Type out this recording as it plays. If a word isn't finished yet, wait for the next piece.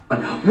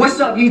What's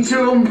up,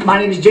 YouTube? My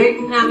name is Jake.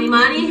 And I'm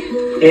Imani.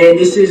 And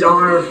this is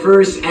our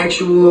first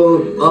actual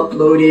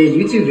uploaded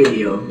YouTube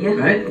video. Yeah.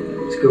 Right?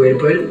 That's a good way to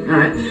put it.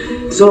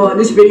 Alright. So, in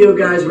this video,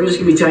 guys, we're just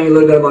going to be telling you a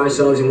little bit about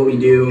ourselves and what we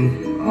do.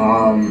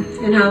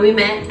 And how we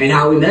met. A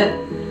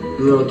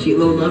little cute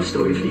little love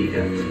story for you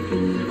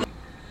guys.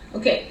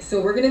 Okay,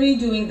 so we're going to be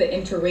doing the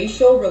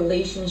interracial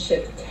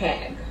relationship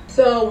tag.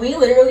 So we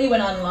literally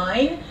went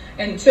online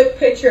and took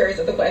pictures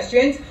of the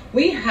questions.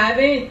 We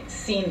haven't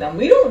seen them.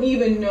 We don't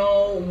even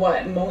know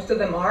what most of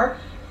them are.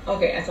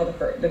 Okay, I saw the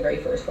very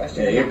first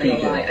question. Yeah, I'm not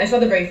gonna lie. I saw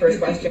the very first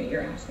question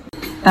you're asking.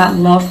 That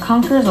love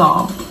conquers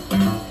all.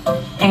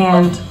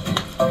 And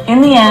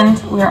in the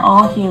end, we're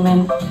all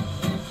human.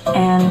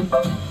 And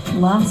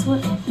love's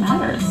what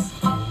matters.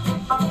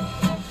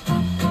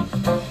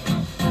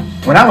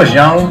 When I was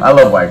young, I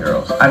loved white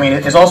girls. I mean,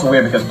 it's also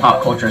weird because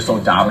pop culture is so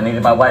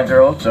dominated by white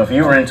girls. So if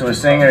you were into a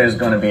singer, it's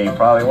going to be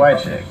probably a white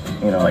chick.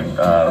 You know, like,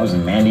 was it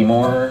Mandy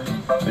Moore?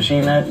 Was she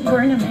in that? You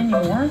were into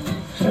Mandy Moore?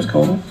 She was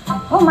cool.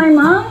 Oh, my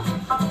mom?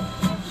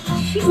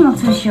 She's not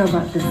too sure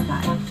about this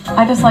guy.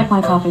 I just like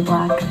my coffee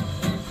black.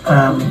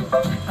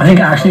 I think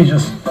Ashley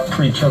just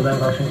pretty chilled out,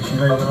 actually. She's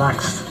very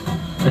relaxed,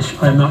 which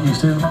I'm not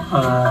used to.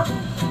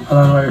 A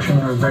lot of Irish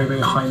women are very,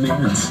 very high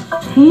maintenance.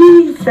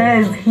 He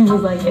says he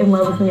was like in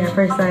love with me at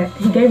first sight.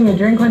 He gave me a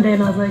drink one day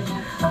and I was like,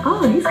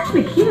 oh, he's kind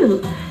of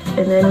cute.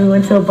 And then we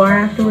went to a bar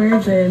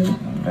afterwards and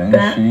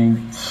She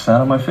sat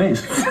on my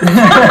face.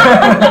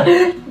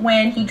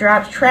 When he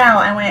dropped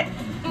trout, I went,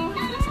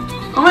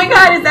 oh my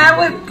god, is that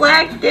what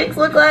black dicks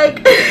look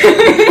like?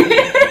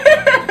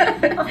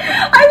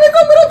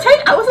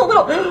 I was a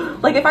little,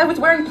 like if I was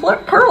wearing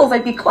pearls,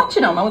 I'd be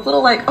clutching them. I was a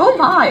little like, oh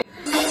my.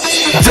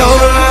 Don't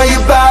know how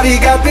your body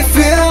got me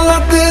feeling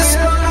like this.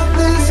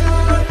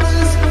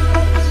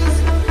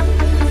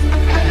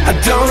 I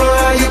don't know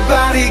how your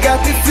body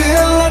got me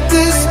feeling like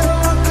this.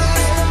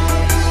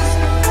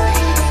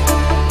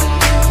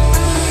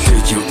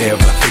 Did you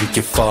ever think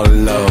you'd fall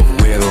in love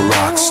with a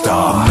rock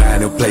star? A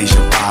man who plays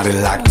your body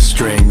like the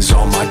strings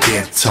on my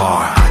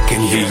guitar. I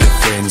can hear your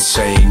friends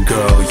saying,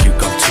 girl, you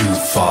gone too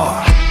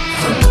far.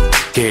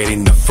 Get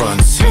in the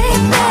front seat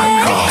of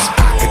my car.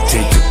 I could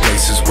take you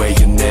places where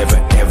you never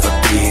ever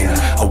been.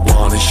 I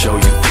wanna show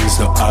you things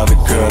no other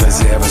girl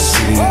has ever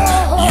seen.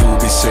 You'll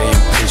be saying,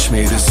 pinch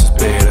me, this is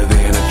better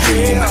than a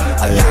dream.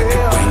 I like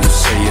it when you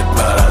say it,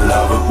 but I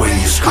love it when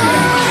you scream.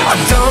 I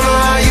don't know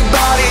how your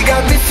body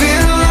got me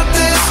feeling like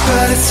this,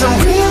 but it's so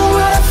real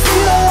when I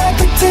feel like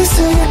the taste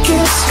of your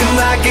kiss.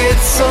 Can I get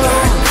some?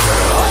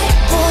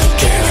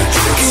 Can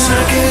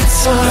I get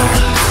some?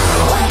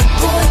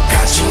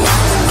 Got you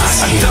on my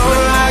skin. I don't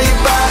know how your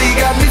body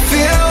got me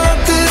feeling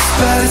like this,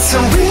 but it's so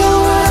real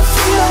when I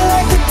feel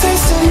like the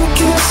taste of your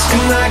kiss.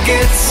 Can I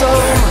get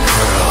some?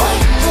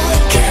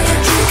 Can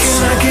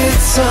I get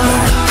some?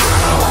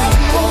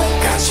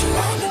 Got you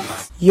on my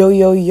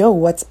skin. Yo,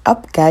 what's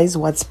up, guys?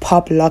 What's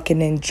pop,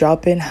 locking and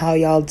dropping? How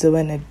y'all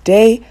doing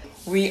today?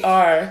 We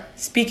are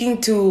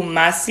speaking to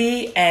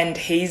Masi and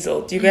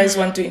Hazel. Do you guys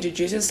want to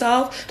introduce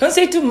yourself? Don't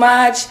say too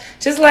much.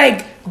 Just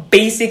like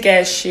basic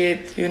ass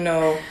shit, you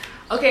know.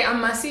 Okay,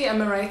 I'm Masi. I'm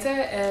a writer,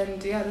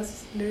 and yeah,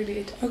 that's literally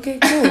it. Okay,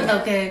 cool.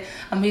 Okay,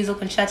 I'm Hazel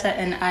Conchata,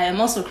 and I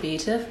am also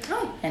creative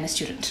and a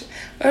student.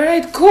 All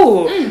right,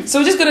 cool. So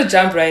we're just gonna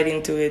jump right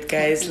into it,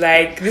 guys.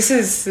 Like this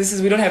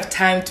is we don't have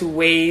time to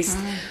waste.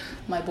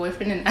 My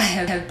boyfriend and I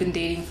have been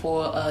dating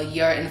for a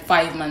year and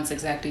 5 months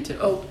exactly today.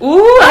 Oh,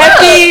 ooh,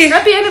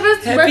 happy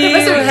anniversary!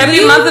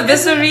 Happy month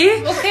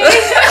anniversary! Okay,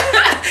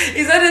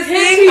 is that a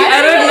thing?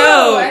 I don't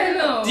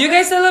know. Do you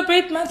guys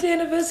celebrate monthly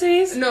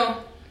anniversaries? No.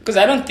 Because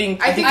I don't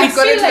think... I think I've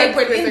got it to the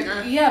point where it's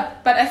like... Yeah,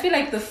 but I feel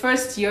like the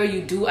first year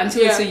you do,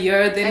 until it's a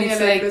year, then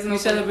it's like you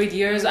celebrate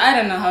years. I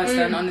don't know how it's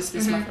done, honestly.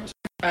 It's my first.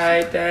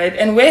 Alright.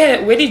 And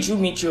where did you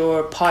meet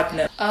your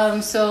partner?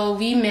 So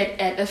we met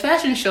at a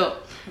fashion show.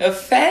 A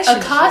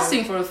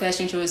casting for a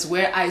fashion show is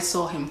where I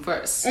saw him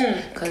first.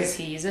 Because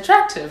he's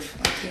attractive.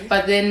 Okay.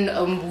 But then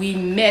we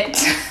met...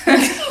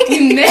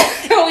 we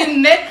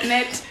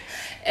met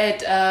at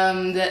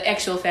the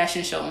actual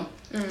fashion show.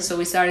 So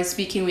we started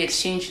speaking, we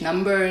exchanged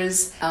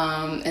numbers,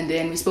 and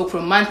then we spoke for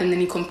a month, and then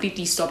he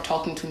completely stopped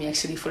talking to me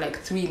actually for like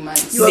 3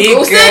 months. You were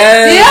ghosted?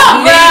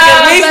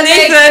 Yeah,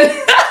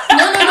 Nathan.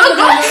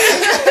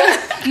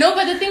 No,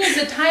 but the thing is,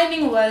 the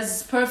timing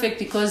was perfect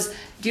because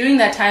during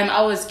that time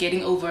I was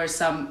getting over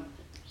some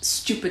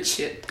stupid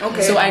shit.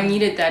 Okay. So I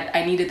needed that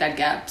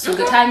gap. So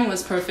the timing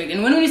was perfect.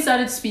 And when we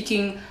started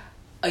speaking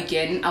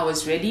again, I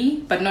was ready,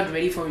 but not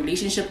ready for a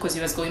relationship because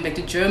he was going back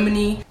to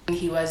Germany.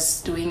 He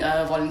was doing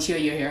a volunteer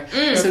year here.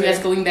 So he was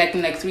going back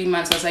in like 3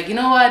 months. I was like, you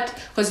know what?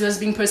 Because he was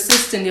being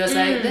persistent. He was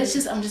like,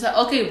 I'm just like,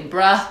 okay,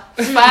 bruh,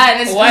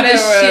 fine, it's whatever.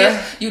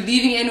 Shit. You're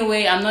leaving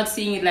anyway. I'm not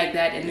seeing it like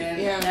that. And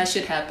then that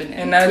shit happened.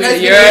 And now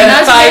you're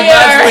 5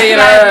 months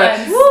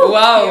later.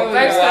 Wow,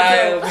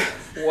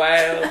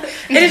 wild.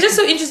 And it's just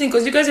so interesting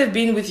because you guys have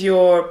been with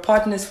your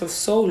partners for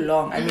so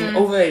long. I mean,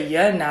 over a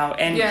year now.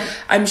 And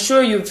I'm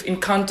sure you've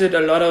encountered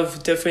a lot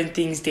of different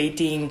things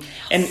dating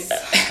and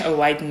a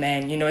white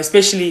man, you know,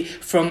 especially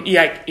from,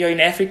 you're in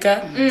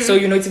Africa. So,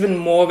 you know, it's even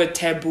more of a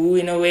taboo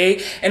in a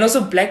way. And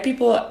also black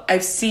people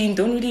I've seen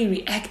don't really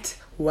react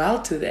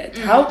well to that.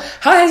 How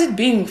has it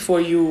been for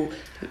you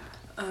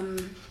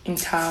in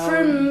town?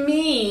 For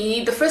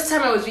me, the first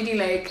time I was really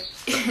like,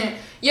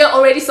 you're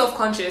already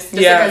self-conscious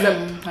just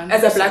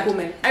as a black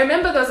woman. I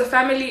remember there was a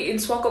family in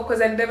Swakop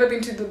because I'd never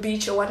been to the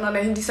beach or whatnot,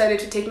 and he decided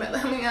to take me.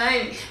 I'm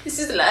like, this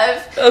is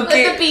life. At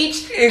the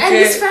beach. And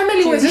this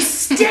family was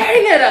just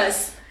staring at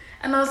us.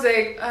 And I was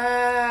like,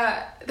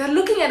 they're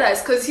looking at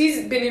us because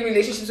he's been in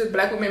relationships with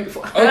black women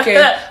before. Okay.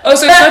 Oh,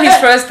 so it's not his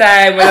first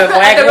time with a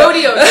black at the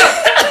rodeo.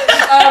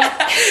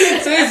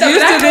 So he's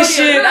used to this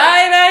shit.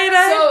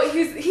 So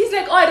he's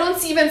like, oh, I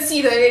don't even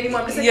see that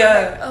anymore. I'm just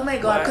like, oh my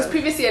god, because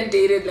previously I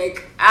dated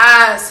like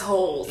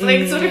assholes. Like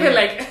it's not even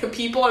like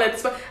people. I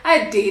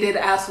had dated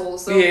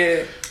assholes. So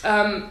it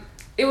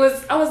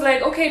was. I was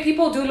like, okay,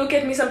 people do look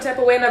at me some type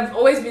of way, and I've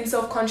always been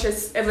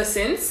self-conscious ever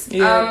since.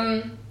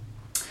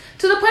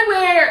 To the point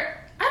where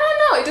I don't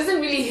know, it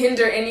doesn't really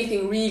hinder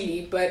anything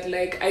really, but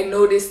like I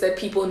noticed that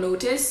people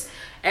notice.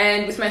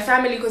 And with my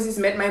family, because he's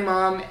met my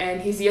mom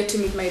and he's yet to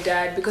meet my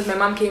dad because my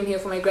mom came here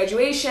for my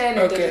graduation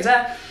and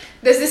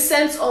there's this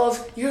sense of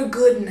you're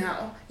good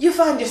now. You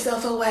found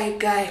yourself a white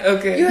guy.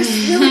 Okay. You're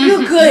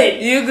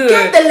good. You're good.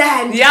 Get the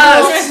land.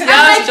 Yes,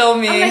 show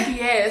me. I'm like,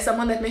 yes, I'm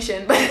on that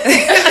mission. But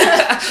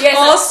yes,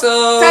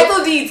 also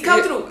title deeds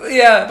come through.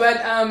 Yeah.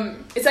 But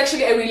it's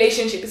actually a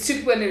relationship. It's two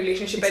people in a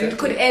relationship, and it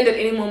could end at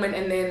any moment.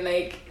 And then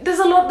like there's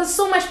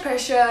so much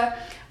pressure.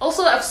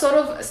 Also, I've sort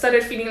of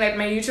started feeling like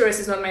my uterus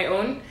is not my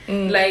own.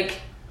 Like,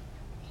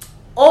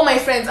 all my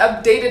friends,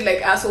 I've dated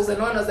like assholes, and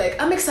no one was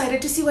like, I'm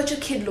excited to see what your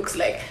kid looks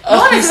like. No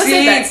one has ever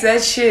said that. It's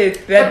that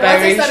shit. That but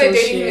once I started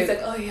dating shit. him, it's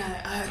like, oh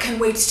yeah, I can't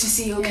wait to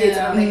see your kids.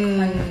 And I'm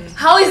like,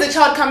 how is the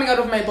child coming out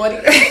of my body?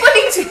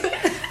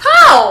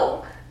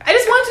 How? I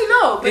just want to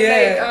know. But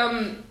like,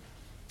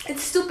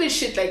 it's stupid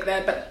shit like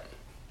that. But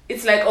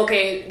it's like,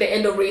 okay, the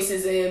end of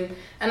racism.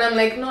 And I'm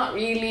like, not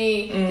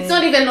really. It's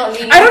not even not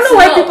really. I don't know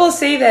why people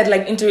say that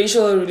like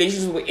interracial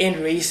relations will end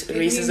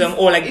racism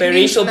or like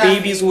biracial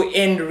babies will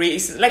end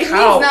racism. Like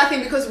how? It means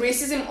nothing because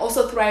racism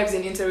also thrives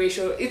in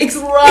interracial. It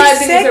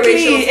thrives in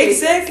interracial spaces.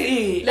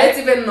 Exactly. Let's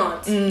even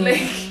not. Like.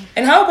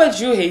 And how about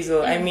you,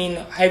 Hazel? I mean,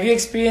 have you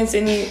experienced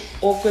any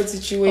awkward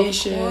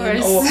situation?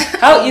 Or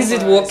how is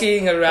it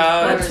walking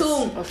around?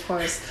 Of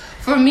course.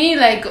 For me,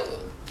 like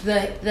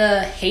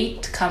the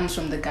hate comes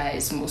from the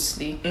guys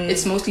mostly.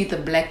 It's mostly the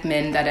black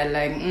men that are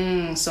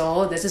like,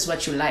 so this is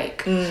what you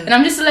like. And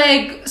I'm just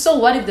like, so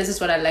what if this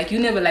is what I like? You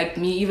never liked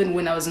me even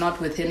when I was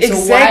not with him.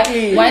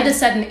 Exactly. So why the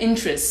sudden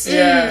interest?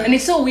 And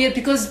it's so weird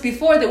because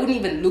before they wouldn't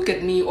even look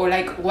at me or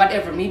like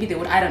whatever. Maybe they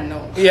would, I don't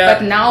know.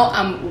 But now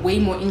I'm way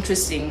more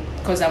interesting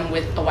because I'm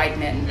with a white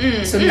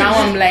man. So now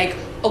I'm like,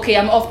 okay,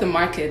 I'm off the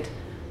market.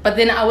 But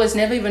then I was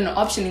never even an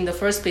option in the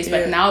first place.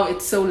 But now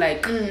it's so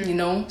like, you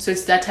know, so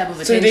it's that type of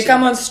attention. So they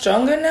come on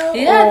stronger now?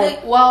 Yeah,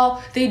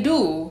 they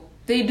do.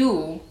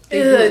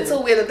 It's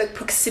so weird that the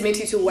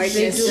proximity to white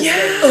men is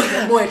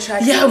more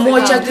attractive. Yeah, more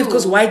attractive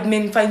because white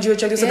men find you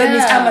attractive. So that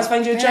means I must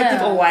find you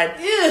attractive or what?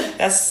 Yeah.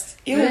 That's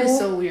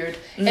so weird.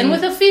 And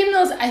with the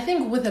females, I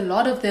think with a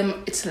lot of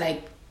them, it's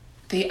like,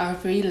 they are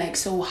very like,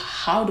 so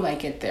how do I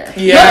get there?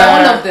 Not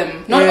all of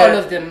them. Not all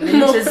of them. Let me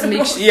just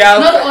make sure.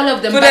 Not all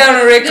of them. Put it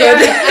on record.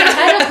 I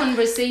had a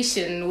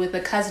conversation with a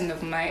cousin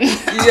of mine.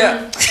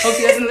 Hope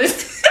he doesn't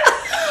listen.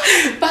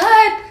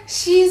 But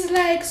she's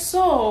like,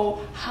 so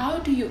how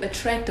do you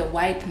attract a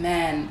white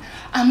man?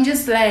 I'm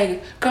just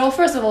like, girl,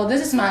 first of all,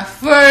 this is my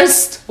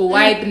first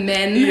white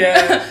man.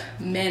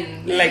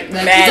 Men. Like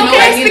man. It's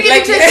okay,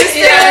 like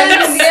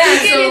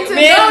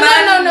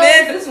no.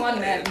 This one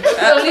man.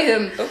 Only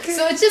him. Okay.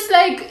 So it's just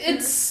like,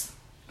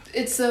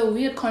 it's a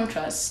weird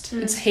contrast.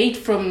 It's hate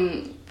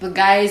from the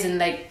guys and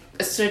like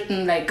a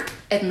certain like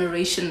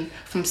admiration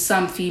from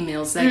some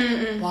females. Like,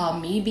 wow,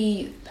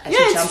 maybe I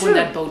should jump on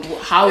that boat.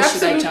 How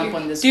should I jump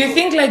on this boat? Do you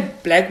think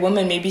like black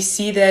women maybe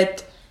see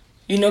that,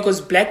 you know,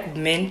 because black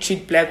men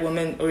treat black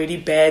women already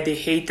bad, they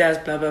hate us,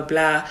 blah blah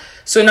blah.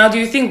 So now do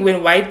you think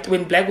when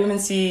black women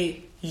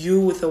see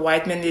you with a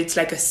white man, it's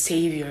like a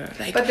savior?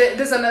 Like, but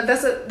that's an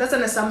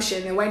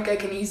assumption. A white guy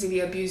can easily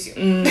abuse you.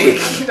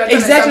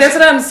 Exactly, that's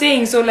what I'm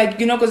saying. So like,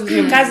 you know, because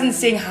your cousin's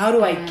saying, how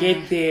do I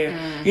get there?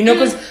 You know,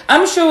 because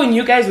I'm sure when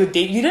you guys would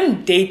date, you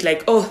didn't date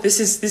like, oh,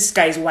 this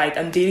guy's white,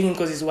 I'm dating him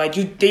because he's white.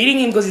 You're dating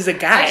him because he's a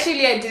guy.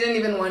 Actually, I didn't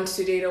even want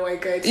to date a white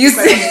guy. You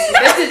see?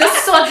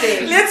 That's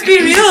something. Let's be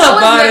real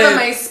about it. That was never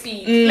my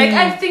speed. Like,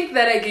 I think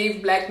that I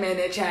gave black men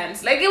a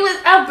chance. Like, it was,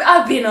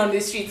 I've been on the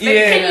streets. Like,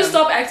 can you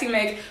stop acting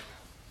like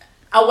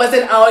I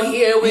wasn't out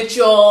here with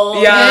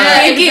y'all,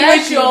 kicking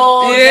with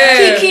y'all,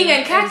 kicking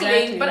and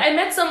cackling, but I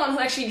met someone who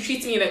actually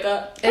treats me like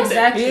a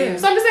person.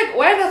 So I'm just like,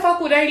 why the fuck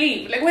would I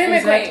leave? Like, where am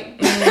I going?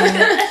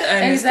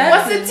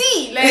 What's the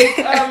tea? Like,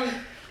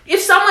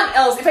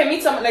 if I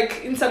meet someone,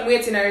 like, in some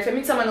weird scenario, if I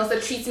meet someone else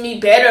that treats me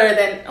better,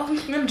 then,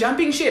 I'm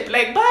jumping ship.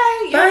 Like,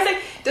 bye. You know, it's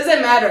like,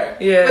 doesn't matter.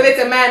 Yeah. Whether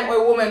it's a man or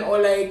a woman or,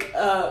 like,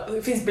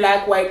 if he's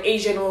black, white,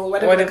 Asian or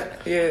whatever.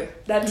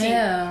 That team.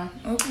 Yeah.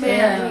 Okay.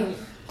 Yeah.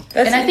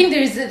 And I think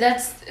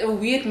that's a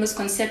weird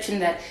misconception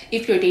that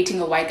if you're dating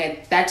a white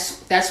guy,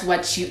 that's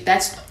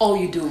all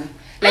you do.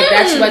 Like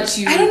that's what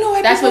you. I don't know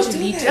why that's what people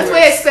you lead to. That's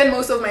where I spend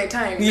most of my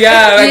time.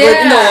 Yeah,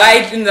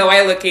 like in the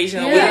white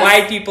location with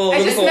white people,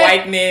 looking for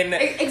white men.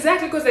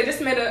 Exactly, because I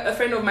just met a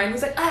friend of mine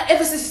who's like,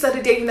 ever since you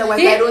started dating that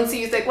white guy, I don't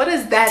see you. It's like, what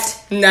is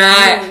that?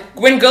 Nah,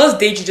 when girls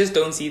date, you just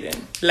don't see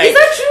them. Like, is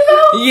that true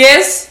though?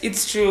 Yes,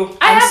 it's true.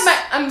 I have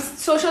my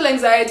social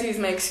anxiety is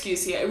my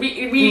excuse here.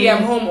 Really,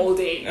 I'm home all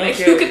day. Like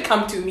you could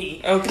come to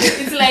me. Okay,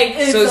 it's like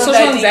so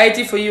social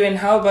anxiety for you, and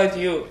how about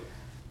you?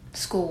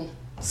 School.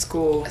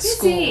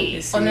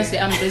 Honestly,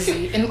 I'm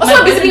busy. And also,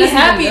 I'm busy being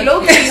happy.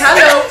 Low-key,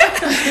 hello.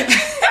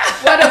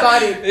 What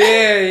about it?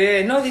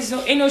 Yeah. No,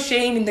 ain't no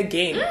shame in the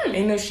game.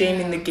 Ain't no shame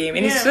in the game.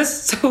 And it's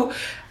just so...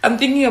 I'm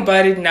thinking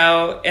about it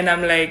now, and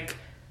I'm like,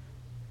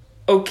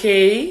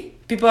 okay,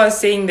 people are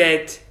saying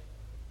that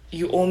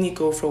you only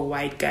go for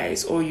white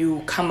guys, or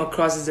you come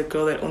across as a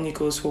girl that only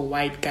goes for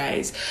white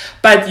guys.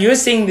 But you're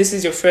saying this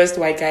is your first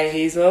white guy,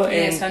 Hazel,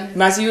 and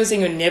Masi, you're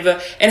saying you're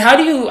never. And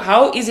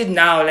how is it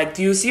now? Like,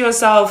 do you see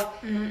yourself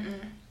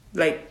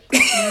like?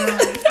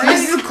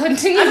 Please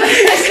continue.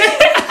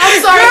 I'm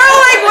sorry. Girl,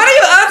 like, what are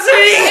you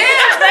answering?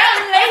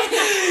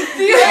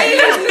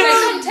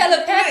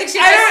 Telepathic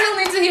shit. I still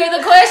need to hear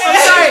the question.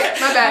 I'm sorry,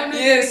 my bad.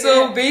 Yeah.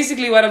 So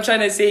basically, what I'm trying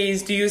to say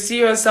is, do you see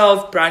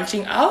yourself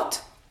branching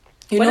out?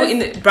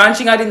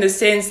 Branching out in the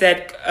sense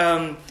that,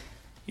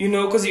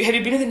 because have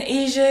you been with an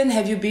Asian?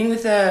 Have you been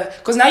with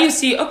because now you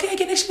see, okay, I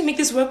can actually make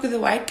this work with a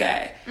white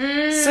guy.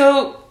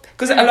 So,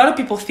 because a lot of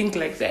people think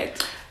like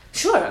that.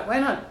 Sure, why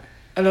not?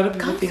 A lot of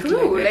people think like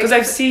that. Because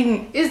I've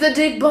seen... Is the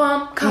dick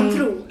bomb? Come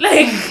through.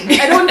 Like,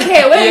 I don't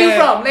care. Where are you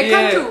from? Like,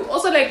 come through.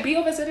 Also, like, be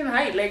of a certain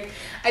height. Like,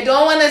 I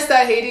don't want to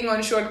start hating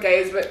on short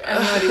guys, but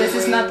I'm not this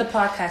is not the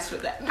podcast for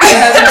that. I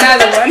have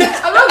another one.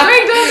 I'm not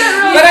going down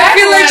that road. But I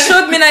feel like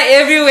short men are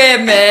everywhere,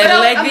 man.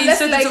 Like, they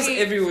insert themselves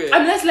everywhere.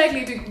 I'm less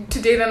likely to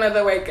date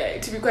another white guy,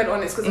 to be quite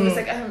honest, because I'm just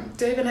like,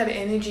 do I even have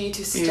energy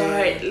to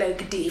start,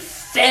 like,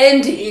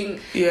 defending,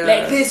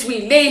 like, this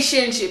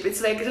relationship? It's,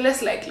 like,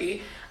 less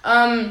likely.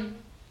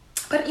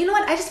 But you know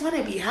what? I just want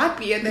to be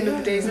happy at the end of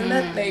the day. Isn't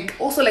that, like,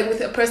 also, like, with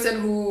a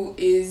person who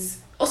is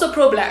also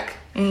pro-black?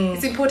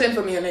 It's important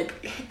for me. Like,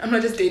 I'm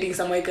not just dating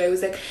some white guy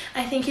who's like,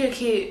 I think you're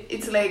cute.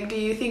 It's like, do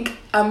you think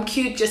I'm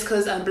cute just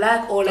because I'm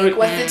black, or like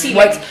what's the tea?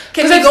 Like,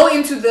 can we go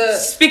into the...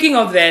 Speaking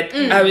of that,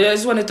 I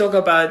just want to talk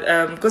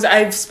about, because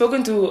I've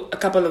spoken to a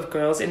couple of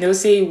girls, and they'll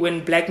say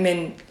when white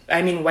men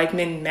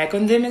mac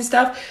on them and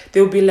stuff,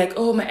 they'll be like,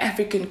 oh, my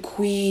African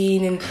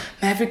queen and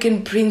my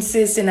African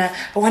princess, and I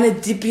want to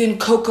dip you in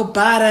cocoa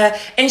butter.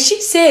 And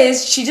she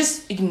says she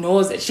just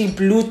ignores it. She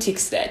blue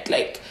ticks that,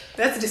 like...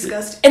 That's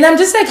disgusting. And I'm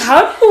just like,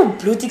 how do you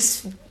blue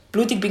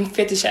tick being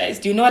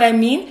fetishized? Do you know what I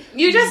mean?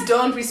 You just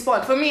don't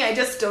respond. For me, I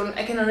just don't.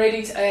 I can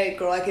already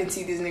I can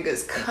see these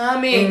niggas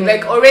coming.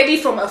 Like, already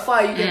from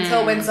afar, you can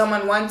tell when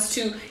someone wants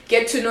to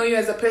get to know you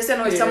as a person,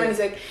 or if someone is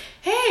like,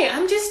 hey,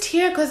 I'm just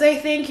here because I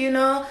think,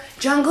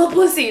 jungle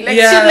pussy. Like,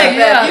 shit like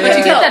that. But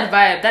you get that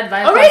vibe. That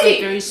vibe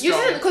already, very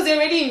strong. Because they're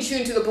already in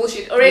tune to the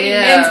bullshit. Already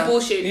men's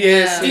bullshit.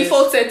 Yes.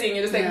 Default setting,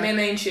 you're just like, men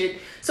ain't shit.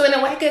 So when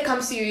a white guy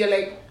comes to you, you're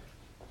like,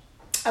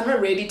 I'm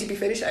not ready to be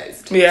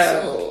fetishized.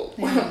 Yeah. So,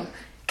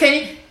 can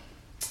you...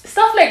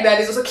 Stuff like that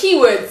is also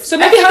keywords. So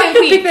maybe how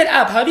do you pick that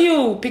up? How do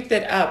you pick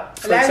that up,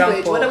 for language.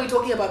 example? What are we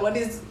talking about? What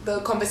is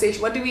the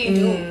conversation? What do we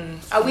do?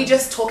 Are we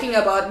just talking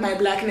about my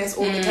blackness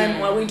all the time,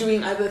 or are we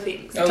doing other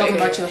things? Talking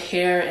about your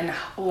hair and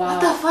wow.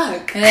 What the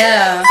fuck?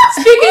 Yeah.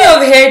 Speaking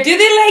of hair, do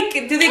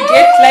they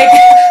get like,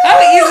 how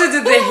easy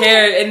is the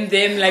hair and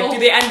them? Like, do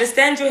they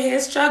understand your hair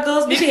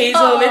struggles? Maybe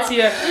Hazel, let's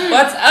hear.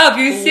 What's up?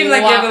 You seem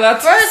like you have a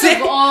lot to First say.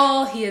 of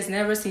all, he has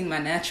never seen my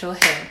natural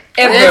hair.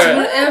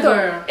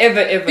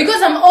 Ever.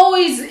 Because I'm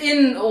always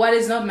in what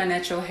is not my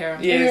natural hair.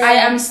 Yes. I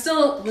am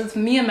still, with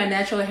me and my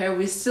natural hair,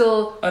 we're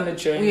still on a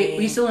journey.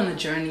 We're still on a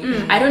journey.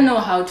 I don't know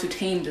how to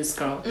tame this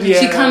girl.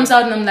 She comes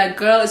out and I'm like,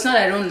 girl, it's not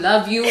I don't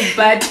love you,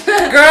 but girl,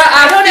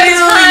 I don't have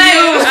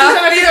time.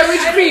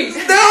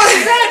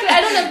 Exactly. I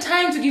don't have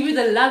time to give you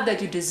the love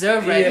that you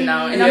deserve right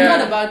now. And I'm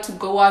not about to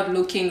go out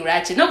looking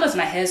ratchet. Not because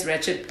my hair's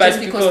ratchet, but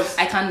just because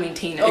I can't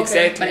maintain it.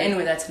 Exactly. But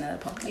anyway, that's another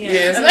podcast.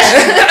 Yes.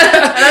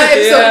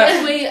 So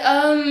anyway,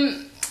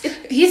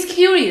 he's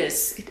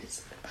curious.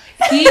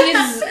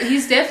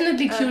 He's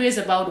definitely curious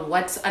about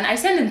and I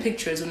send him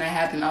pictures when I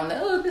have him. I'm like,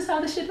 oh, this is how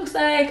the shit looks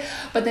like.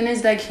 But then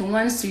it's like he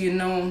wants to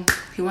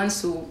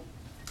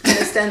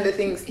understand the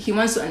things. He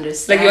wants to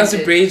understand. Like he wants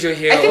to braid your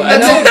hair.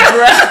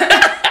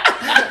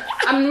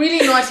 I'm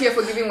really not here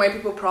for giving white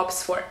people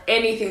props for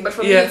anything, but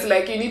for me it's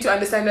like you need to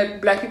understand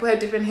that black people have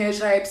different hair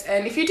types,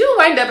 and if you do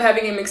wind up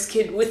having a mixed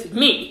kid with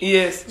me,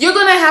 you're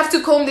gonna have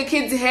to comb the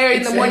kid's hair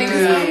in the morning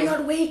because I'm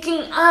not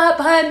waking up,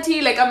 auntie,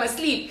 like I'm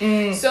asleep.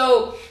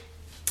 So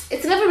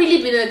it's never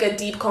really been like a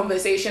deep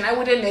conversation. I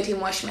wouldn't let him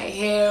wash my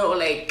hair or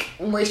like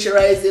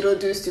moisturize it or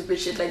do stupid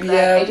shit like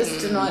that. I just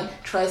do not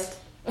trust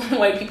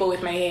white people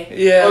with my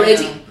hair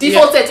already.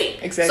 Default setting.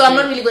 Exactly. So I'm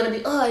not really gonna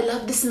be, I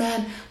love this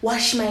man,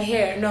 wash my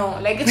hair. No,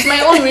 like it's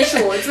my own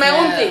ritual. It's my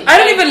own thing. I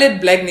don't even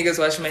let black niggas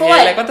wash my hair.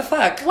 What? Like, what the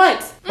fuck?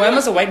 What? Why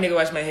must a white nigga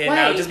wash my hair Why?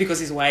 now just because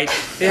he's white?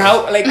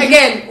 How, like,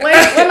 again, why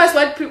must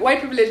white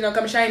privilege now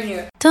come shine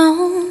here?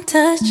 Don't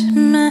touch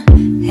my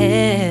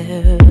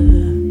hair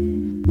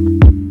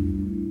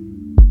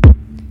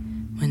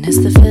when it's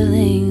the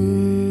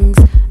feelings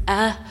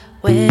I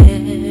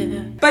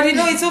wear. But you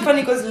know, it's so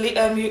funny because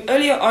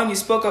earlier on you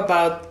spoke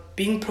about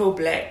being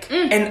pro-black,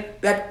 and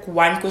that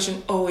one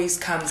question always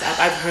comes up.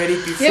 I've heard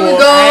it before. Here we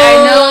go.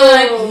 I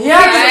know. Yeah,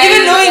 because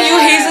even knowing you,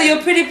 Hazel,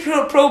 you're pretty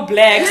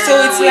pro-black.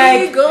 So it's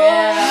like,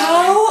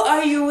 how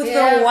are you with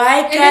the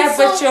white guy,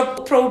 but you're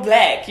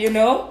pro-black? You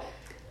know?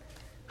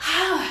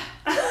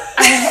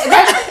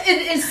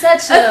 It's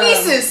such a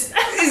thesis.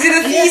 Is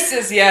it a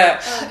thesis? Yeah.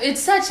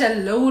 It's such a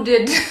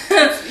loaded.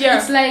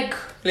 It's like.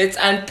 Let's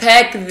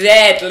unpack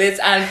that.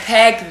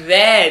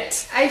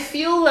 I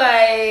feel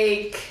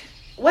like,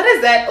 what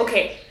is that?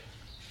 Okay.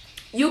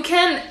 You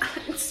can,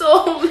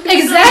 so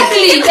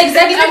exactly.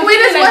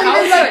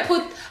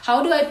 I'm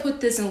how do I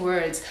put this in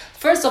words?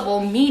 First of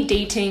all, me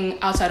dating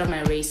outside of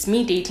my race,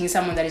 me dating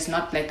someone that is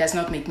not black does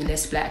not make me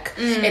less black.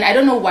 And I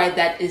don't know why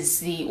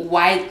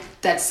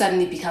that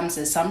suddenly becomes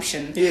an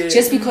assumption.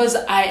 Just because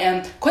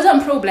I'm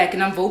pro-black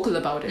and I'm vocal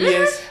about it.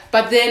 Yes.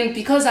 But then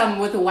because I'm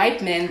with a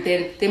white man,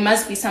 then there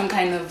must be some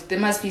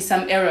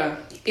error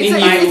in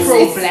my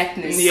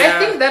pro-blackness. I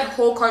think that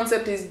whole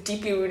concept is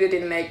deeply rooted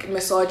in like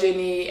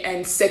misogyny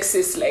and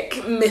sexist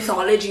like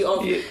mythology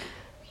of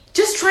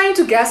just trying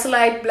to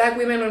gaslight black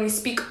women when we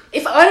speak.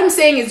 If what I'm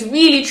saying is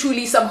really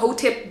truly some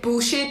hotep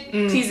bullshit,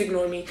 please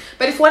ignore me.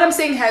 But if what I'm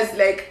saying has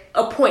like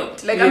a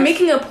point, like I'm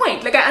making a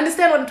point, like I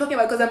understand what I'm talking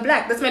about because I'm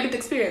black, that's my lived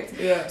experience.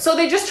 So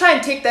they just try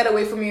and take that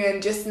away from you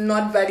and just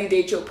not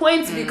validate your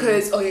points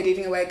because you're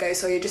dating a white guy,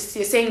 so you're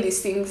saying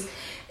these things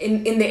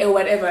in the air,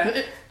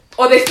 whatever.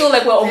 Or they feel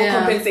like we're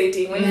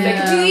overcompensating when it's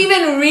like, do you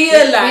even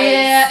realize?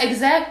 Yeah,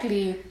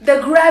 exactly.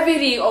 The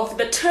gravity of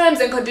the terms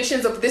and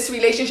conditions of this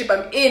relationship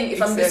I'm in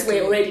if I'm this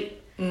way already.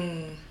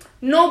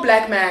 No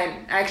black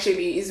man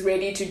actually is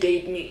ready to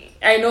date me.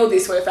 I know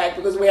this for a fact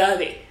because where are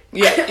they?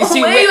 Yeah, you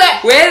see, where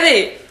are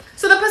they?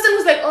 So the person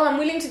who's like, I'm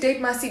willing to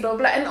date Masi, blah,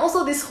 blah, and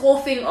also this whole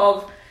thing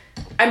of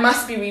I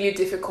must be really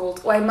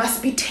difficult, or I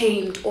must be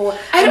tamed, or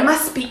I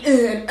must be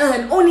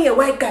only a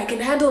white guy can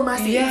handle my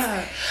feelings.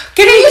 Yeah.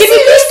 Can we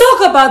please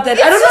talk about that?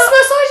 It's just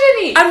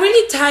misogyny. I'm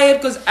really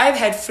tired because I've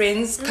had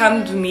friends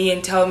come to me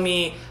and tell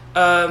me,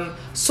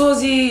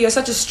 Sozi, you're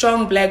such a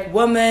strong black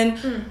woman.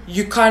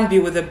 You can't be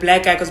with a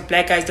black guy because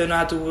black guys don't know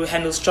how to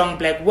handle strong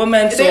black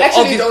women. They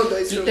actually don't, though.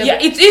 It's true. Yeah,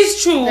 it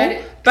is true.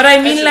 But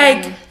I mean,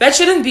 like, that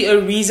shouldn't be a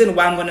reason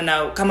why I'm gonna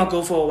now come and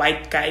go for a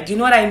white guy. Do you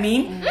know what I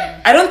mean?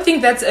 I don't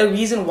think that's a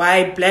reason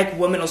why black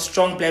women or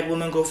strong black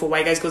women go for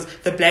white guys because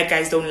the black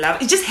guys don't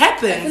love. It just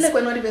happens. I feel like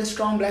we're not even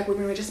strong black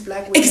women. We're just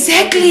black women.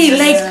 Exactly.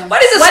 Like,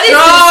 what is a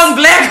strong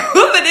black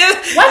woman?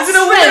 Is it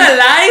a woman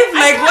alive?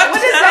 Like, what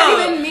does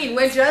that even mean?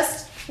 We're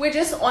just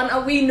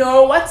on. We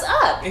know what's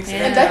up,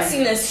 and that's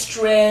seen as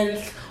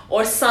strength.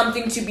 Or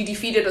something to be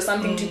defeated or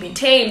something to be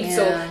tamed.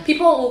 So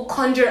people will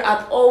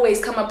always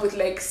come up with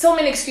like so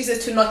many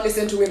excuses to not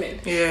listen to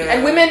women.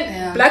 And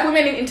women, black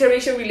women in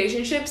interracial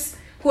relationships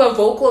who are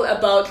vocal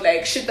about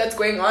like shit that's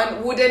going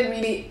on wouldn't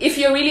really, if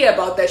you're really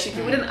about that shit,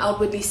 you wouldn't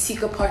outwardly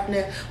seek a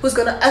partner who's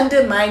gonna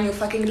undermine your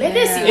fucking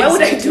legacy. Why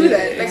would I do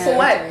that? Like for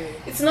what?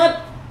 It's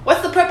not,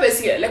 what's the purpose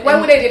here? Like why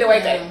would I date a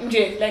white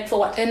guy? Like for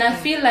what? And I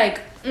feel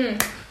like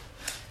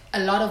a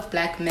lot of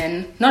black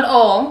men, not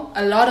all,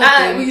 a lot of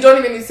them. You don't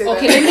even need to say that.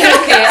 Okay,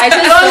 I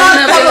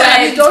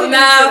just don't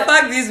know.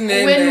 Fuck these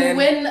men.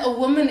 When a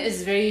woman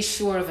is very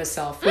sure of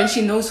herself, when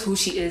she knows who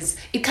she is,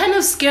 it kind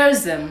of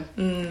scares them.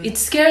 It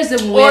scares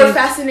them or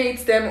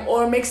fascinates them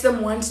or makes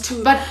them want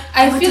to. But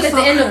I feel at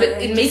the end of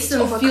it makes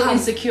them feel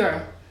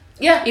insecure.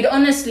 Yeah, it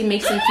honestly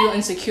makes them feel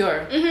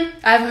insecure.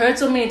 I've heard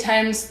so many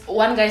times,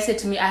 one guy said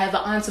to me, I have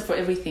an answer for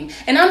everything.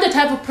 And I'm the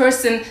type of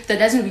person that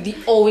doesn't really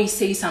always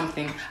say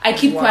something. I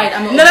keep quiet.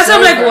 I'm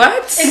like,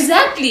 what?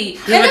 Exactly.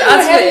 You would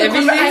answer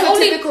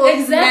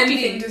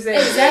everything.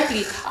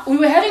 Exactly. We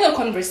were having a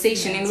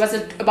conversation and it was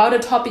about a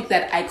topic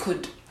that I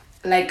could,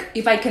 like,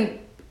 if I can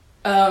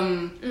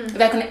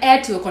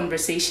add to a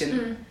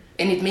conversation.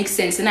 And it makes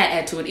sense, and I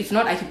add to it. If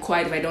not, I keep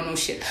quiet if I don't know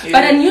shit.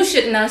 But I knew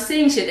shit, and I was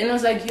saying shit, and I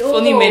was like, yo. If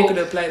only men could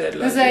apply that. It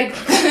was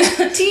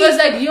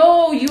like,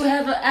 yo, you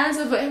have an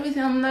answer for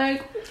everything. I'm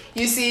like,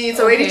 you see, it's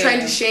already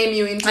trying to shame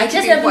you into I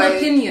just have an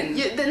opinion.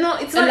 No,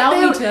 it's not. Allow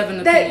me to have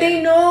an opinion.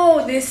 They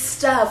know this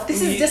stuff.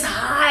 This is just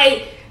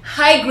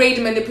high grade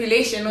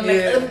manipulation on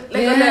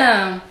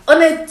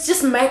on a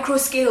just micro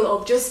scale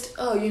of just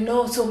so you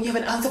have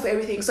an answer for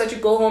everything, so that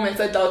you go home and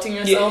start doubting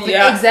yourself.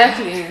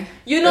 Exactly.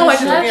 You know what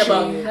you're talking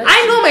about.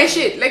 I know my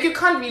shit. Like you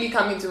can't really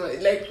come into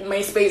like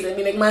my space and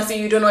be like, Masi,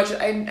 you don't know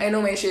what I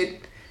know my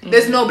shit.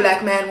 There's no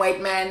black man,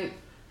 white man,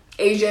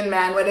 Asian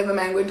man, whatever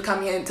man, going to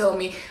come here and tell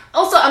me.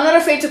 Also, I'm not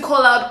afraid to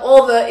call out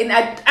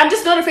I'm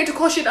just not afraid to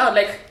call shit out.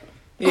 Like,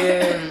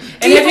 yeah.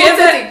 And have you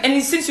ever?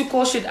 And since you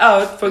call shit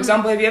out, for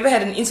example, have you ever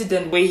had an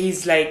incident where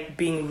he's like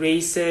being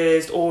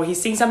racist or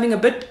he's saying something a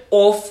bit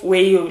off,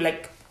 where you're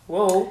like,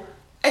 whoa?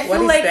 I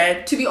feel like,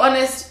 that? To be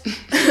honest,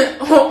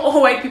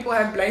 all white people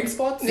have blind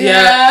spots.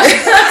 Yeah.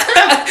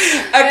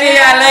 Okay,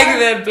 I like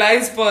the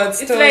blind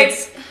spots. It's like,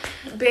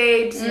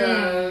 babes,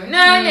 no.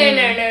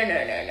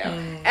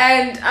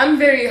 And I'm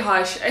very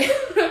harsh.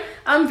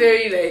 I'm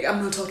very like,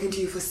 I'm not talking to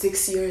you for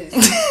 6 years.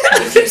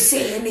 If you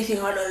say anything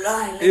out of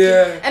line.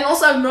 Like, and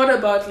also, I'm not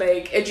about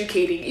like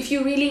educating. If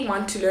you really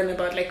want to learn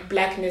about like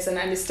blackness and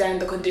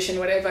understand the condition,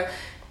 whatever,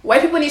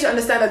 white people need to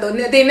understand that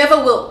they never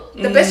will.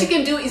 The best you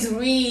can do is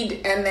read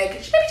and like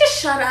maybe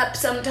just shut up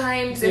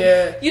sometimes.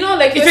 And, you know,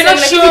 like if you're not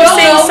sure of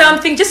saying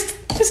something, just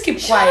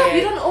keep quiet.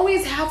 You don't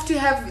always have to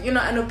have, you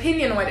know, an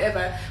opinion or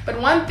whatever.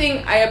 But one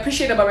thing I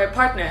appreciate about my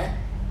partner,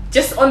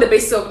 just on the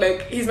basis of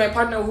like he's my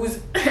partner who's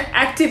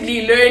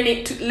actively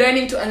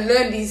learning to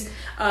unlearn these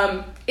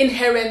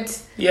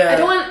inherent.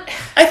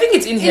 I think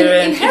it's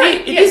inherent.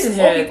 It is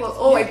inherent.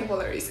 All white people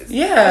are racist.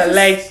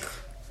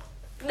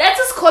 Let's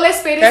just call it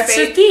spade a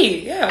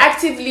spade.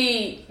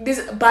 Actively,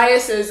 these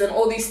biases and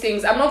all these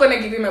things. I'm not going to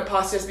give him a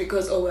pass just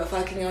because, we're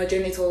fucking, our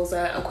genitals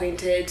are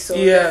acquainted, so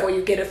therefore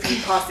you get a free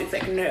pass. It's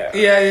like, no.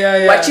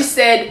 What you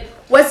said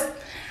was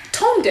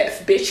tone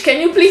deaf, bitch.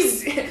 Can you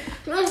please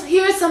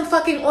here's some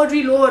fucking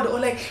Audre Lorde, or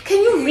like, can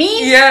you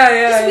read?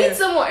 Just read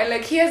some more. And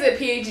like, he has a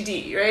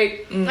PhD,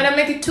 right? And I'm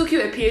like, it took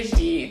you a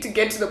PhD to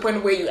get to the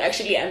point where you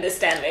actually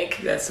understand. Like,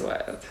 that's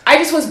wild. I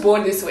just was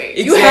born this way.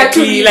 Exactly. You had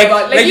to read like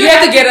you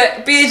had to get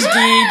a PhD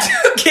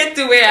to get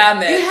to where I'm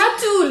at. You had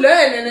to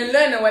learn and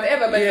unlearn and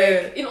whatever. But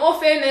like, in all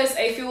fairness,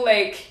 I feel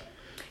like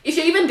if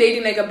you're even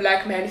dating like a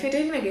black man, if you're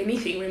dating like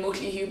anything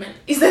remotely human,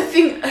 is that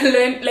thing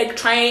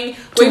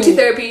going to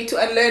therapy to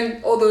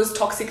unlearn all those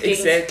toxic things.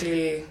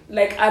 Exactly.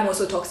 Like, I'm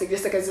also toxic,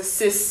 just like as a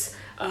cis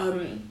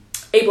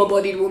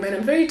able-bodied woman,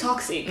 I'm very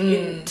toxic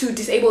to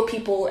disabled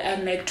people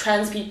and like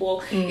trans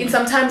people. And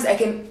sometimes I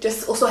can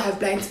just also have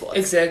blind spots.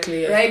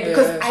 Exactly. Right?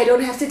 Because I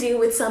don't have to deal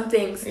with some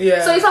things.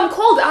 So if I'm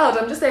called out,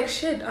 I'm just like,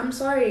 shit, I'm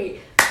sorry.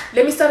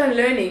 Let me start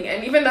unlearning.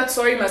 And even that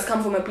sorry must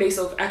come from a place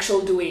of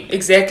actual doing.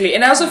 Exactly.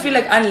 And I also feel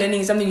like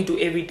unlearning is something you do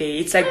every day.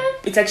 It's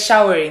like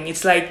showering.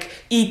 It's like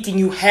eating.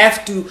 You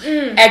have to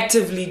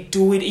actively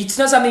do it. It's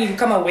not something you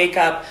come and wake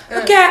up.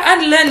 Okay,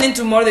 I unlearn, then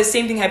tomorrow the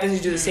same thing happens. You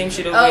do the same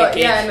shit over again.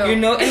 Yeah, I know. You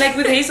know? And like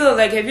with Hazel,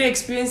 like, have you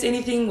experienced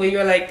anything where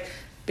you're like,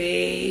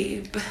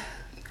 babe?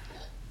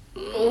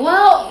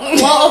 Well,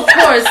 of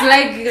course,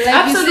 like you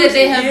said,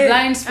 they have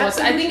blind spots.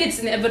 Absolutely. I think it's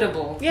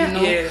inevitable, you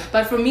know.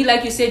 But for me,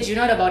 like you said, you're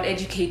not about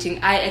educating.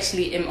 I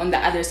actually am on the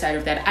other side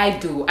of that. I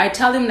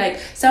tell him, like,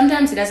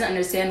 sometimes he doesn't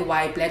understand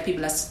why black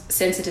people are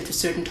sensitive to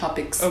certain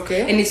topics.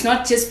 Okay. And it's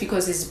not just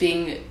because he's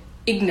being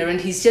ignorant,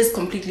 he's just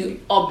completely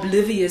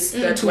oblivious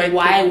to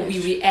why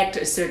we react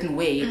a certain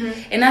way.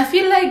 And I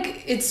feel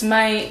like it's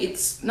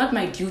not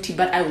my duty,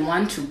 but I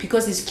want to,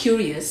 because he's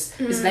curious.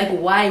 It's like,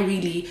 why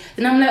really?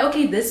 And I'm like,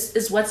 okay, this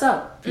is what's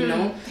up, you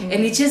know.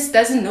 And he just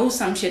doesn't know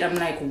some shit. I'm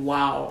like,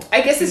 wow. I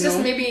guess it's just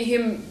maybe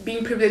him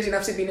being privileged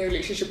enough to be in a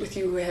relationship with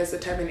you who has the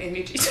time and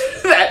energy to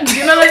do that.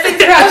 You know what I'm saying?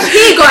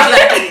 He got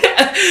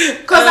that.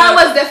 Because I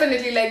was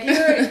definitely like,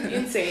 you're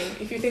insane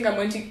if you think I'm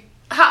going to.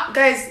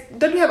 Guys,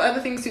 don't we have other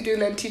things to do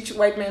than teach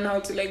white men how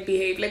to like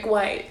behave? Like,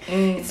 why?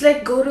 It's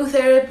like, go to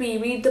therapy,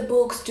 read the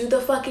books, do the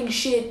fucking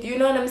shit. You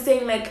know what I'm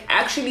saying? Like,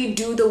 actually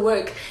do the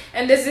work.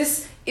 And there's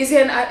this. Is he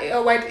an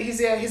white?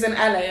 He's an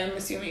ally, I'm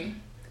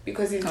assuming,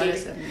 because he's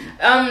dating.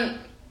 An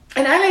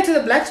ally to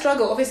the black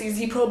struggle. Obviously, is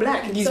he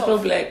pro-black himself? He's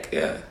pro-black.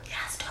 Yeah.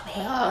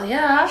 Oh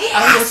yeah,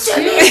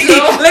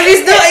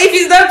 if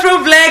he's not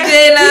pro-black,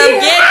 then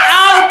get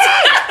out.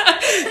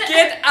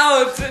 Get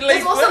out.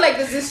 There's also like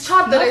this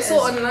chart that I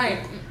saw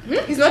online.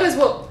 He's not as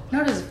well.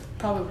 Not as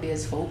probably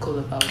as vocal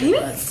about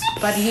it,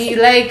 but he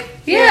like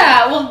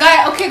Well,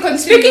 guy. Okay, continue.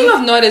 Speaking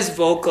of not as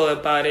vocal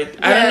about it,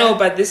 I don't know,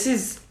 but this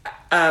is.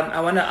 I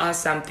want to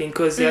ask something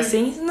because you're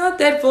saying he's not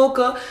that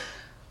vocal.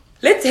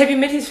 Have you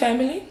met his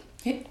family?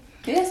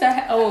 Yes, I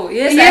have. Oh,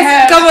 yes, I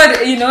have. Come on,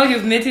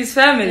 you've met his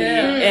family,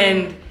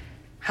 and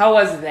how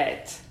was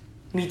that?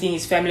 Meeting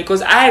his family?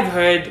 Because I've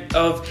heard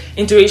of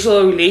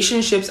interracial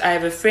relationships. I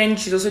have a friend,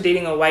 she's also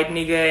dating a white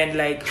nigga, and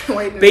like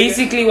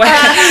basically what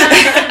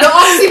the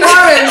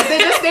oxymorons,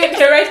 they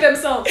write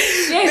themselves.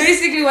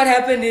 Basically what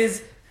happened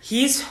is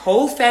his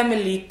whole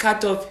family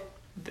cut off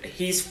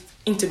his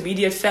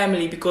intermediate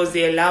family because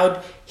they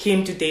allowed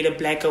him to date a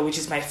black girl, which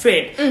is my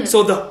friend.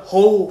 So the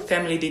whole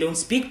family, they don't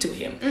speak to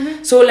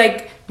him. So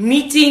like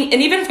meeting,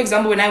 and even for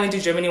example when I went to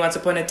Germany once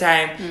upon a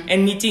time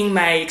and meeting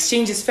my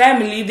exchange's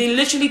family, they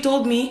literally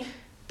told me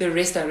the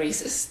rest are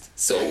racist.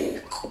 So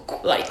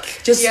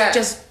like just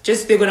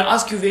they're gonna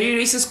ask you very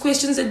racist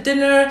questions at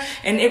dinner,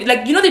 and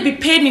they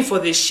prepared me for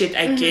this shit,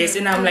 I guess.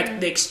 And I'm like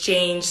the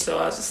exchange, so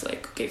I was just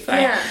like, okay,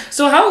 fine.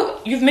 So how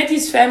you've met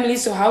his family,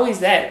 so how is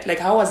that? Like,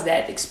 how was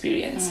that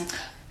experience?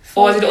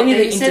 Or is it only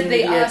the They said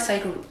they intermediate? asked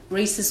like a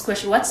racist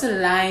question. What's the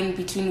line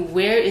between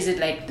where is it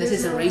like this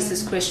is a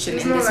racist question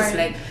and this is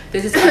like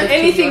this is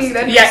anything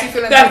that makes you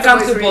feel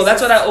uncomfortable.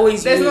 That's what I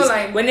always There's use. no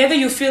line. Whenever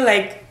you feel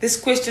like this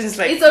question is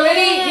like it's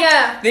already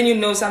then you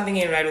know something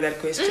ain't right with that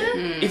question.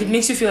 If it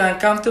makes you feel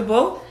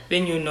uncomfortable,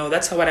 then you know.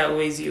 That's what I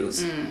always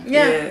use.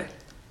 Yeah.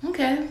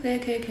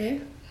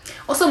 Okay.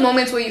 Also,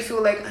 moments where you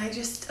feel like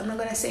I'm not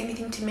gonna say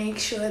anything to make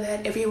sure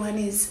that everyone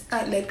is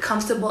like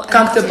comfortable.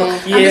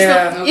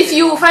 Yeah. If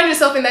you find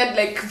yourself in that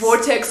like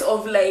vortex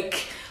of like,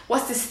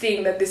 what's this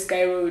thing that this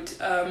guy wrote?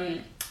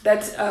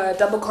 That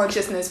double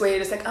consciousness where you're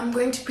just like, I'm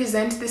going to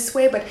present this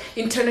way, but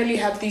internally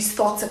have these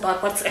thoughts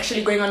about what's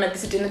actually going on at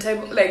this dinner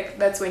table. Like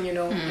that's when you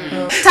know.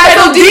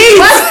 Title D.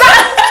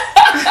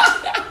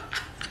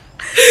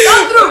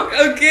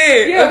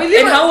 Okay. Yeah,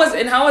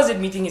 and how was it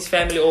meeting his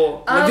family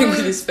or living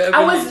with his family?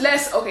 I was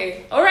less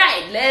okay. All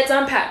right, let's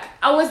unpack.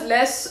 I was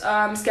less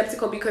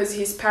skeptical because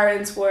his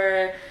parents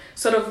were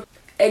sort of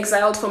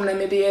exiled from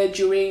Namibia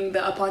during the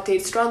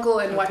apartheid struggle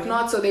and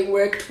whatnot, so they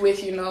worked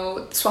with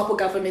SWAPO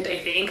government, I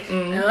think.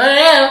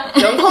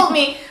 Don't quote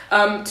me.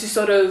 To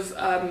sort of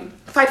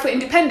fight for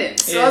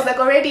independence. So I was like,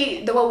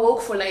 already they were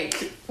woke for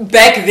like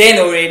back then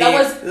already. That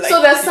was like,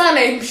 so their son,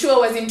 I'm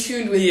sure, was in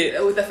tune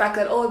with the fact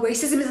that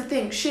racism is a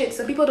thing. Shit,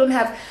 some people don't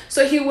have.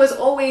 So he was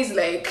always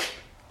like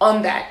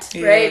on that,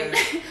 right?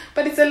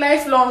 But it's a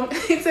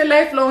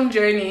lifelong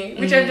journey,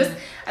 which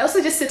I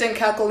also just sit and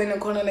cackle in a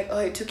corner like,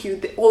 it took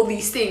you all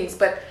these things,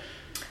 but.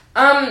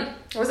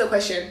 What was the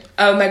question?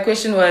 My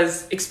question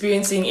was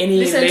experiencing any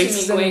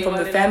racism from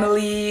the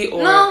family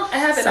or no, I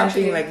haven't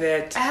something actually. like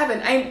that. I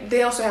haven't.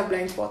 They also have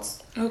blind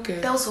spots. Okay.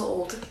 They're also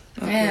old.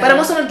 Okay. But I'm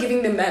also not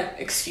giving them that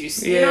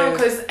excuse, you know,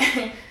 because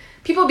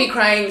people be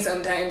crying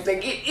sometimes.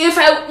 Like if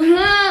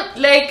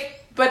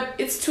but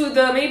it's to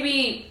the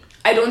maybe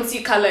I don't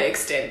see color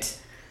extent.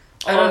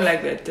 I don't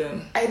like that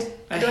term. I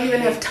don't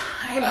even have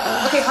time.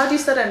 Okay, how do you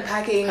start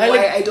unpacking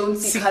why I don't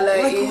see color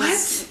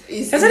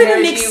is does that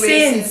even make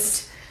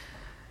sense?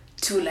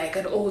 To like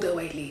an older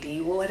white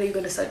lady, what are you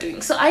gonna start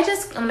doing? So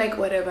I'm like,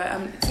 whatever.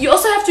 You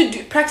also have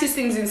to practice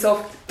things in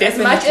self.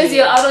 Definitely. As much as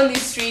you're out on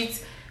these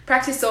streets,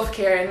 practice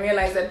self-care and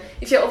realize that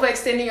if you're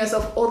overextending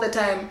yourself all the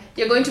time,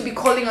 you're going to be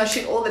calling out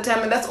shit all the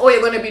time, and that's all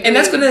you're gonna be doing. And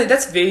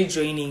that's very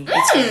draining.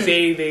 It's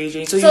very, very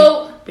draining.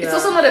 So it's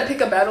also not a pick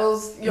a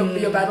battles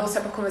your battles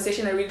type of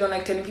conversation. I really don't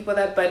like telling people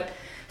that, but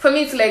for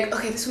me it's like,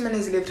 okay, this woman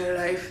has lived her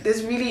life.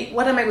 There's really,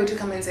 what am I going to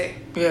come and say?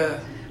 Yeah.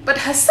 But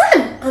her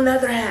son, on the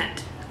other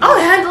hand, I'll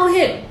handle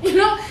him.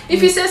 If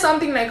he says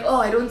something like,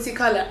 I don't see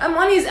color, I'm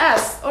on his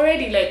ass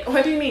already. Like,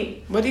 what do you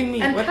mean? What do you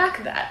mean?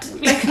 Unpack that.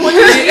 Like, what do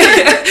you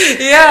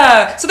mean?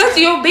 Yeah. So that's,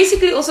 you're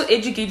basically also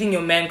educating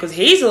your man, because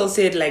Hazel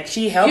said like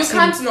she helps him.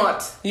 You can't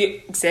not.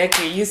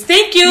 Exactly.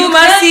 Thank you,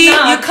 Mercy.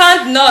 You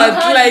can't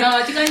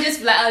not. You can't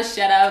just like,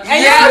 shut up. Or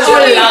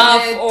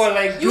laugh or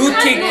like blue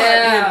tick.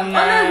 On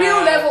a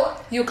real level.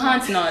 You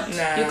can't not.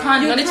 Nah. You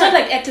can't not. It's not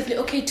like actively,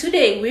 okay,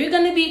 today we're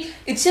gonna be,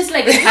 it's just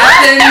like it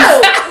happens.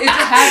 It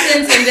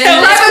happens and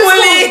then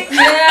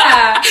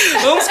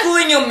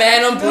homeschooling your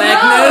man on No,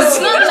 blackness.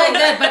 it's not like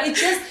that, but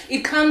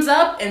it comes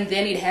up and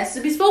then it has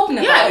to be spoken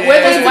about.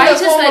 Whether why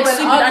just like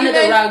sweep it under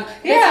the rug?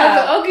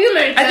 Yeah,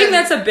 argument. I think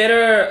that's a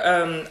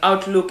better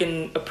outlook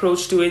and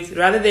approach to it,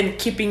 rather than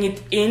keeping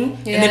it in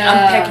and then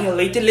unpacking it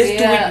later. Let's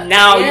do it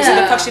now. You see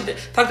the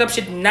fucked up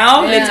shit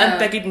now. Let's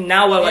unpack it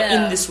now while we're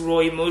in this raw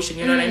emotion.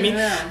 You know what I mean?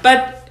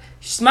 But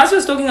Smas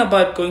was talking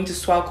about going to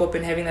Swakop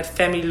and having that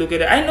family look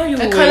at it. I know you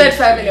were a colored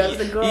family. I was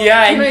the girl.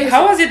 Yeah, and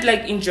how was it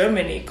like in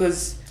Germany?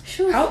 Because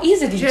how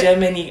is it in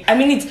Germany? I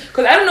mean, it's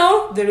because I don't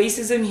know the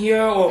racism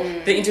here or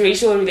the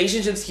interracial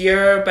relationships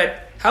here,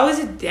 but how is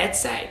it that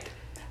side?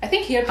 I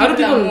think here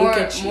people are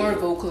more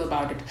vocal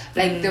about it.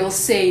 Like they'll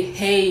say,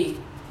 "Hey,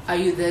 are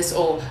you this?"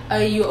 or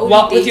 "Are you only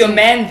walk with your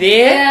man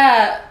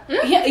there?"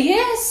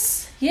 Yes.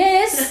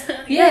 They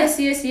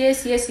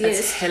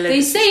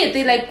say it.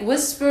 They like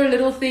whisper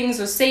little things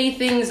or say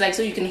things like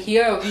so you can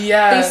hear.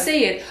 Yeah. They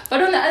say it,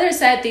 but on the other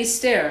side, they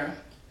stare.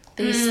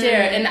 They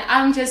stare, and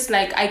I'm just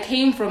like, I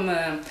came from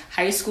a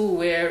high school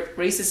where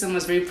racism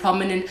was very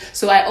prominent,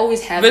 so I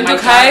always have my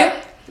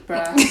high.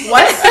 Bruh.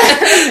 What?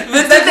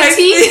 Is that the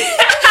tea?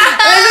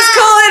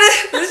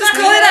 Let's just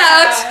call it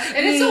out.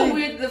 And it's so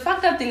weird. The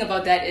fucked up thing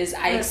about that is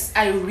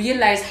I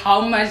realized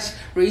how much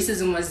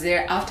racism was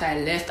there after I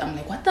left. I'm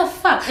like, what the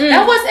fuck?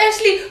 That was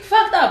actually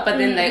fucked up. But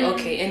then like,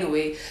 okay,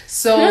 anyway.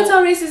 So that's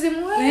how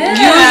racism works.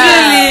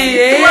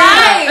 Usually.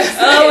 Right.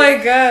 Oh my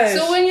gosh.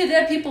 So when you're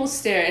there, people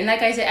stare. And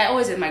like I said, I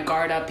always have my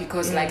guard up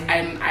because like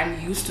I'm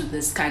used to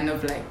this kind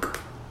of like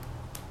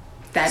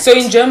so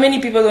in Germany,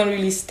 people don't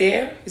really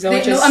stare? Is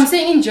that no, I'm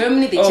saying in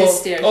Germany, they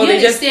just stare. Here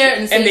they stare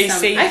and say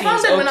something. I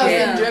found that when I was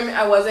in Germany,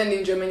 I wasn't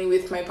in Germany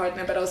with my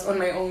partner, but I was on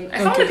my own.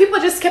 I found that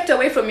people just kept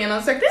away from me, and I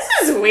was like, this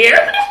is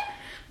weird.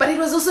 But it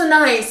was also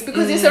nice,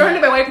 because you're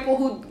surrounded by white people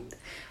who,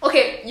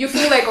 you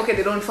feel like,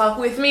 they don't fuck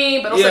with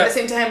me, but also at the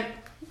same time,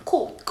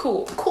 cool.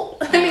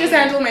 Let me just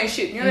handle my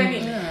shit, you know what I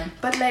mean? Yeah.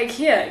 But like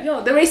here,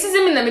 the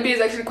racism in Namibia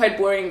is actually quite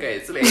boring,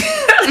 guys. Like,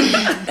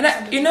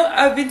 and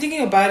I've been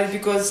thinking about it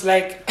because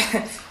like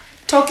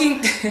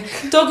talking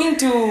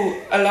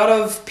to a lot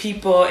of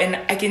people, and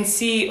I can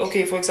see,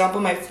 okay, for example,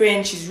 my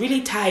friend, she's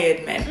really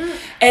tired, man.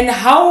 And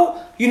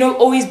how,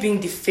 always being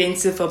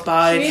defensive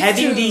about it,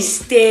 having these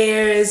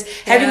stares,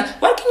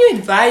 what can you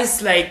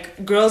advise,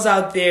 like, girls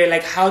out there,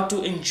 like, how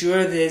to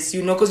endure this,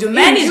 because your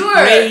man is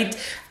great.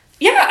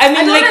 Yeah, I mean,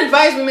 I don't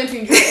advise women to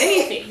endure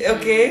anything.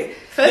 Okay.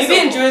 Maybe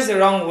endure is the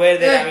wrong word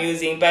that I'm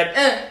using, but...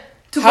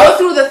 to go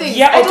through the thing.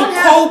 Yeah, or to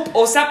cope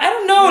or something. I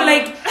don't know,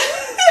 like...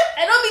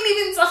 I don't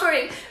believe in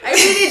suffering. I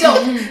really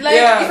don't.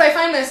 Like, if I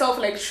find myself,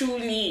 like,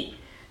 truly...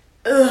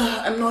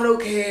 I'm not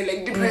okay,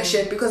 like,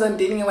 depression, because I'm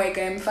dating a white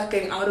guy, I'm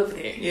fucking out of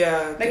there.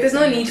 Yeah. Like, there's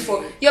no need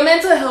for... Your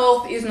mental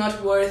health is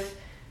not worth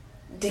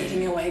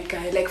dating a white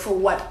guy. Like, for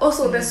what?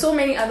 Also, there's so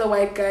many other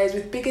white guys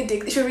with bigger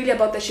dicks. If you read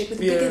about that shit, with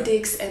bigger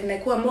dicks, and,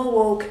 like, who are more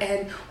woke,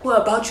 and who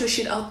are about your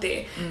shit out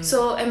there.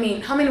 So, I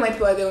mean, how many white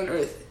people are there on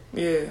earth?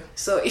 Yeah.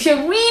 So if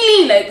you're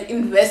really like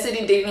invested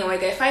in dating a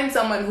white guy, find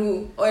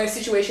someone or a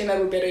situation that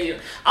would better you.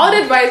 I would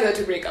advise her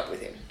to break up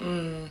with him.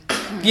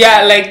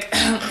 Yeah, like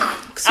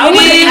I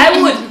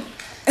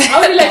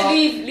would be like,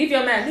 leave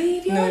your man,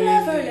 leave your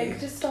lover, like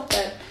just stop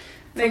that.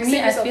 Like,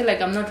 me, I feel like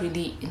I'm not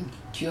really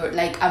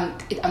like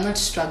I'm not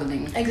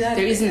struggling. Exactly.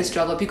 There isn't a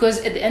struggle, because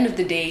at the end of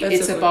the day,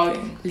 it's about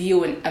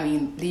Leo and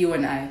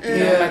I,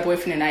 my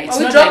boyfriend and I. It's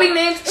not dropping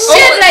names.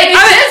 Shit, like it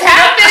just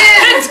happened.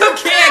 It's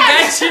okay, I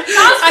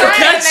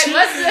got you.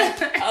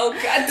 Oh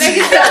God. Like,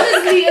 it's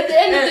honestly, at the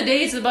end of the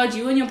day, it's about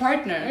you and your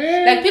partner.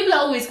 Like, people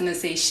are always gonna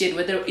say shit,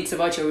 whether it's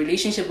about your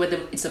relationship,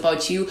 whether it's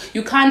about you.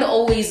 You can't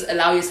always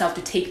allow yourself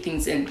to take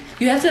things in.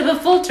 You have to have a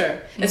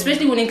filter,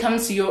 especially when it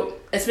comes to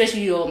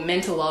your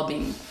mental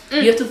well-being.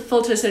 You have to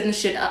filter certain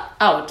shit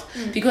out,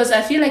 because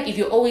I feel like if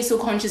you're always so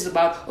conscious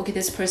about, okay,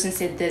 this person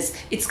said this,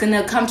 it's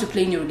gonna come to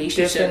play in your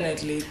relationship.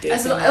 Definitely.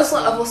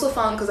 I've also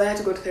found, because I had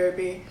to go to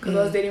therapy, because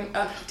I was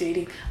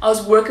dating. I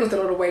was working with a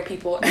lot of white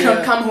people, and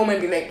I'd come home and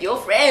be like, "Your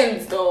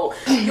friends, though,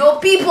 your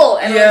people,"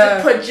 and I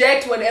would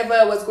project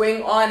whatever was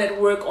going on at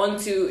work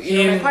onto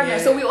my partner.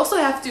 So we also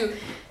have to.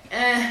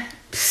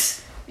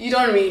 You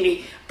don't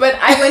really. But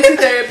I went to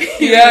therapy.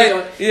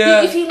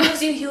 If he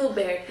loves you, he'll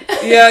bear.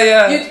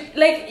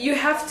 You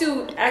have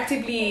to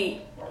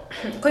actively,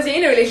 because you're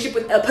in a relationship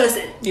with a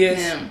person.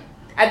 Yes.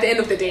 At the end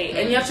of the day,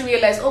 and you have to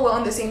realize, we're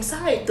on the same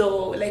side,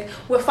 though. Like,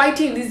 we're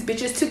fighting these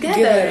bitches together.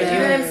 You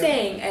know what I'm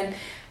saying? And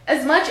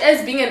as much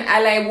as being an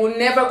ally will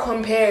never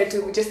compare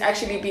to just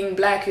actually being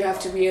black, you have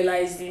to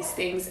realize these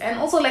things. And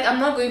also, like, I'm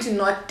not going to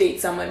not date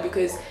someone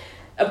because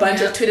a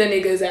bunch of Twitter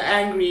niggas are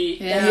angry.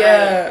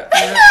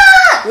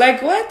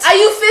 Like, what? Are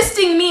you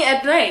fisting me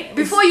at night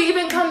before you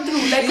even come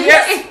through? Like,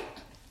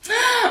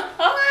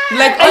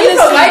 like, are you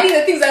providing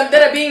the things that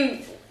are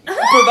being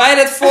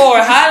provided for?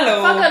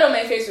 Hello. Fuck out of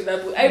my face with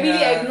that. I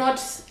really am not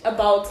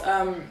about.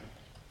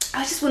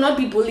 I just will not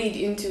be bullied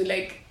into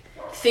like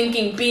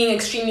thinking being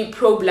extremely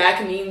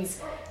pro-black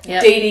means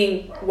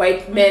dating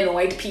white men or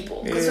white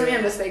people. Because for me,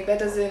 I'm just like, that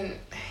doesn't.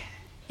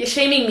 You're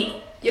shaming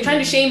me. You're trying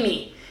to shame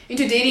me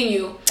into dating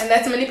you, and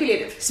that's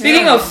manipulative.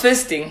 Speaking of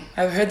fisting,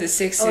 I've heard the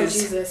sex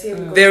is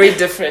very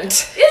different.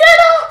 Is that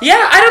all?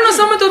 Yeah, I don't know.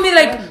 Someone told me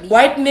like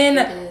white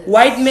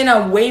men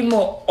are way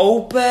more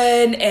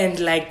open, and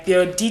like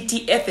they're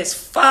DTF as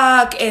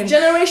fuck, and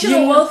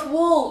generational wealth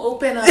will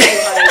open up your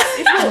eyes.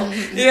 It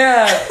will.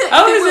 Yeah.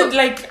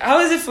 How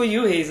is it for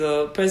you,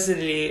 Hazel,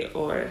 personally,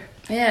 or?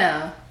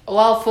 Yeah.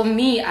 Well, for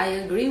me, I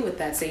agree with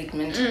that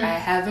statement. I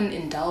haven't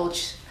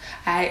indulged.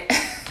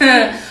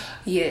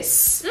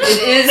 Yes, it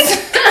is.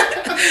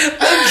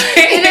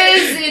 It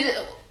is.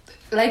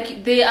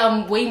 Like, they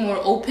are way more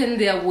open.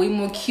 They are way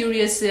more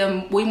curious. They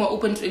are way more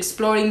open to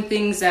exploring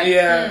things that.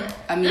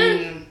 I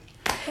mean,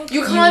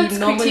 you can't.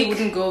 Nobody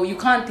wouldn't go. You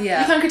can't. You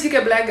can't critique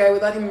a black guy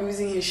without him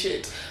losing his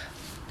shit.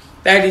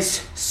 That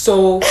is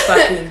so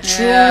fucking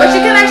true. But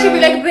you can actually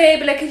be like,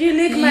 babe, like, can you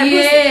lick my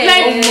pussy?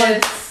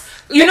 Like,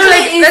 you know,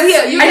 like,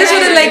 I just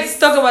want to like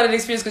talk about an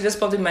experience because it just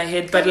popped in my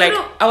head. But like,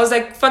 I was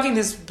like fucking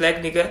this black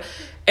nigga,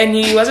 and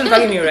he wasn't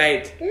fucking me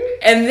right.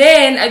 And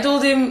then I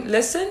told him,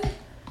 listen,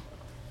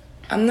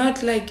 I'm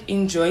not like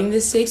enjoying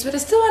the sex, but I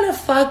still want to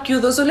fuck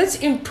you though. So let's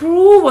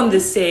improve on the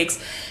sex.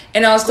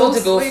 And I was told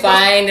to go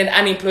find an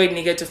unemployed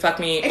nigga to fuck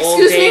me all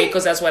day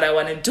because that's what I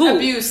want to do.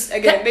 Abuse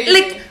again.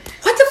 Like,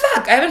 what the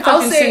fuck? I haven't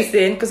fucked him since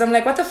then because I'm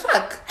like, what the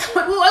fuck?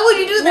 Why would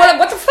you do that?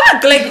 What the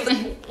fuck? Like,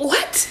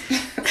 what?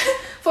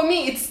 For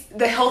me, it's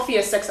the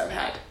healthiest sex I've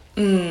had.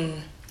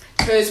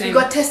 Because we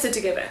got tested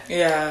together.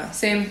 Yeah.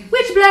 Same.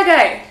 Which black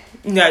guy?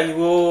 Yeah, you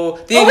will.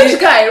 Which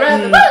guy?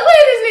 Rather, where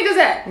are these niggas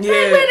at? Yeah.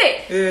 Where are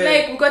they?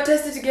 Like, we got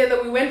tested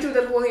together. We went through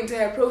that whole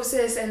entire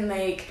process, and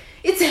like,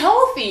 it's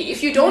healthy.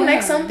 If you don't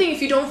like something,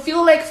 if you don't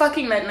feel like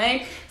fucking that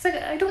night, it's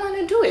like, I don't want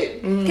to do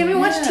it. Can we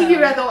watch TV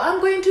rather? I'm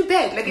going to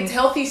bed. Like, it's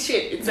healthy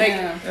shit. It's like,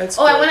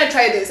 I want to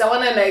try this. I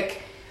want to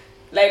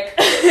like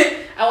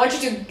I want you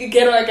to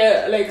get on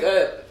like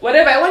a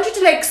whatever. I want you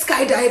to like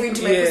skydive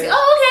into my pussy.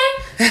 Oh,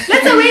 okay.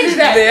 Let's arrange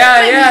that.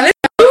 Let's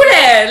do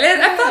that.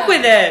 I fuck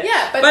with that.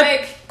 Yeah, but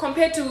like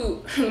compared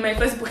to my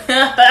first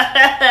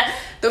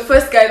the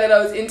first guy that I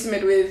was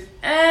intimate with,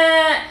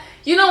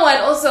 You know what?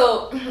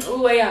 Also,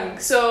 we were young,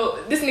 so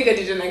this nigga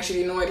didn't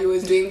actually know what he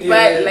was doing. Yeah.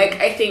 But like,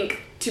 I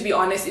think, to be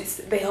honest, it's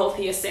the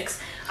healthiest sex.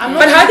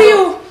 But how do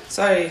you?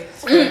 Sorry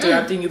for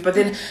interrupting you. But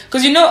then,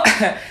 because you know.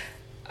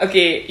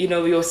 Okay, you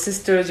know, your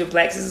sisters, your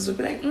black sisters would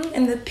be like,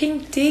 and the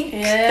pink dick,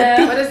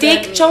 the pink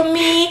dick,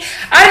 chummy.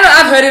 I don't know,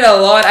 I've heard it a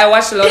lot. I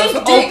watched a lot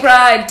of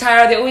Oprah and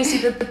Tyra. They always see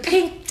the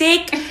pink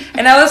dick.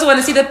 And I also want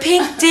to see the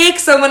pink dick.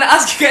 So I'm going to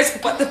ask you guys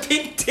about the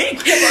pink dick.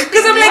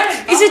 Because I'm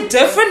like, is it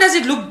different? Does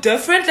it look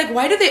different? Like,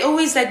 why do they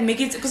always like make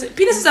it? Because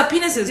penises are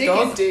penises, dick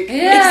dog. Is dick.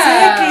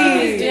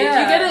 Yeah. Exactly.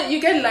 Yeah. You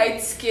get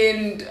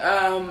light-skinned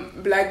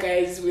black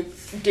guys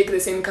with dick the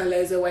same color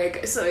as a white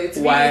guy. So it's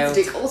really it's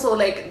dick. Also,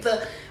 like,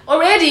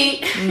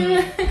 already,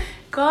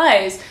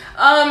 guys,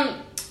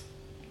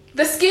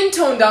 the skin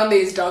tone down there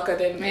is darker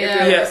than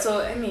everywhere.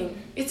 So I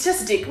mean, it's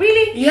just dick,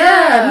 really.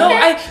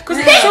 Because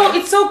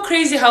it's so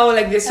crazy how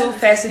like they're so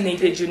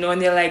fascinated, you know,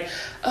 and they're like,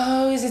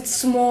 oh, is it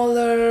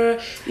smaller?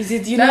 Is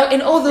it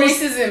and all those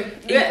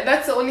racism?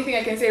 That's the only thing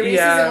I can say.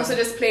 Racism also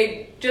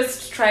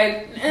just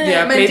tried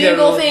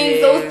Mandingo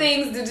things, those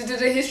things,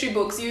 the history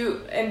books,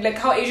 and like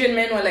how Asian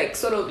men were like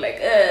sort of like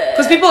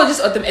because people just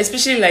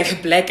especially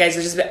like black guys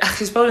are just like,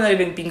 he's probably not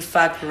even being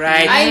fucked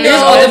right. They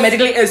just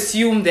automatically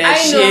assume that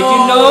shit, you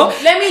know.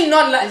 Let me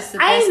not lie.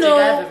 I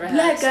know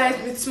black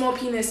guys with small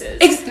penises.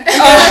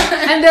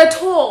 And they're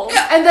tall.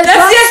 And that's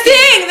their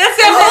thing. That's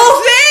their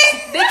whole thing.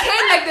 They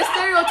came like the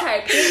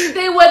stereotype.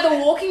 They were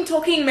the walking,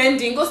 talking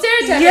Mandingo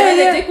stereotype. And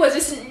the dick was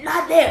just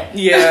not there.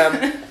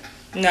 Yeah.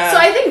 Nah, so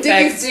I think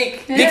dick is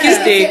dick. Dick is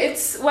dick.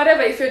 It's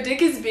whatever. If your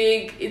dick is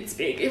big, it's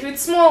big. If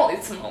it's small,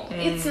 it's small.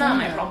 It's not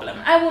my problem.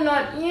 I will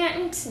not. Yeah,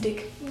 it's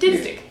dick. Dick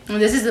is dick. Well,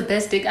 this is the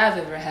best dick I've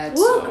ever had.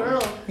 Woo,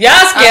 girl.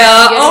 Yes,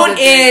 girl. Own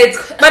it.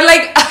 But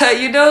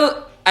like, you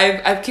know,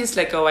 I've kissed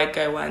like a white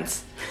guy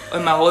once.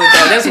 On my whole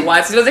time, just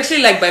once. It was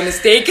actually like by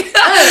mistake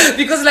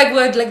because like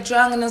we're like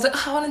drunk and I was like,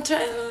 I want to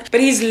try. But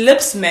his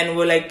lips, man,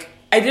 were like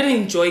I didn't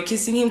enjoy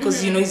kissing him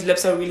because you know his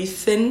lips are really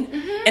thin,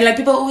 and like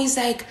people are always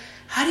like,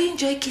 how do you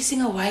enjoy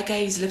kissing a white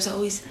guy? His lips are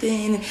always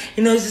thin,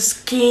 you know, his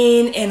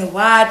skin and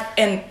what.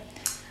 And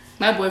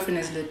my boyfriend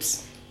has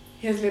lips.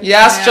 He has lips.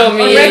 Yes, show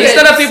me. It's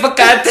not a paper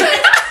cut.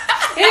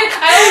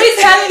 I always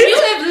tell him, you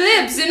have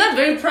lips. You're not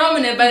very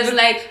prominent, but it's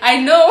like I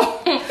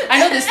know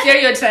the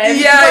stereotype.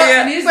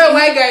 For a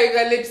white guy, you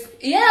got lips.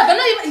 Yeah, but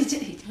not even.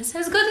 He just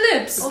has good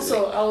lips.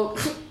 Also,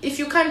 if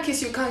you can't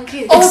kiss, you can't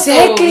kiss.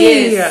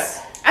 Exactly. Yes.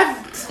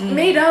 I've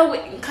made out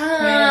with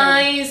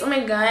guys. Oh my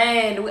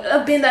god,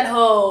 I've been that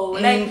hoe.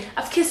 Like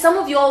I've kissed. Some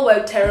of y'all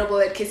were terrible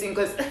at kissing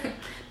because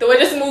they were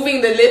just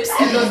moving the lips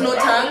and there was no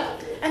tongue,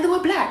 and they were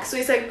black. So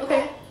it's like,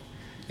 okay.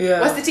 Yeah.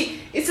 What's the tea?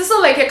 It's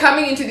also like you're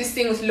coming into this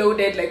thing with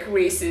loaded like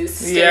racist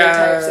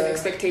stereotypes and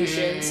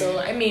expectations. So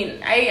I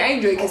mean, I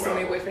enjoy kissing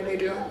my boyfriend. I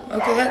do.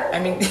 Okay, I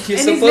mean you're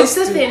and supposed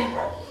his lips to. Are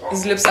thin.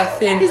 His lips are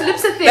thin. His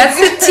lips are thin. That's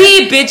the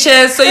tea,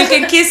 bitches. So you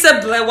can kiss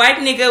a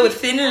white nigga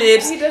with thin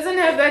lips. He doesn't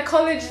have that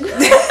collagen. Is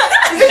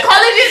it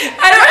collagen?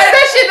 I don't know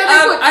that shit that they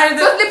put.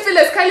 Those lip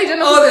fillers, Kylie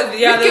Jenner.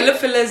 The lip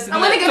fillers.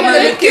 I'm gonna get him a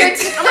lip kit.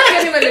 I'm gonna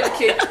get him a lip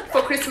kit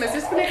for Christmas.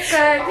 Just like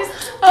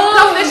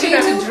that shit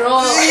to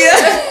draw.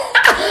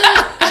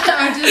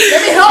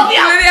 Let me help you.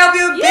 Let me help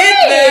you a bit,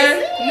 man.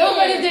 No,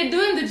 but if they're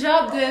doing the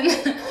job, then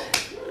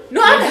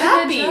no, I'm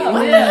happy.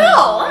 What the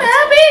hell? I'm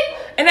happy.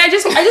 And I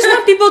just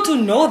want people to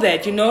know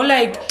that, you know,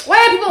 like why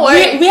are people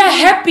worried? We are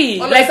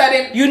happy. All like, of a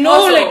sudden, you know,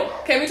 also,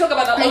 like can we talk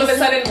about that? All of a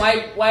sudden,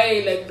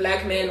 why like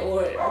black men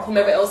or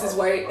whomever else is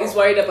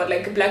worried about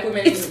like black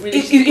women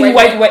in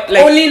white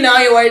like only now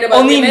you're worried about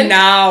only women?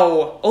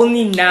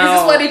 Only now.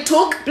 Is this what it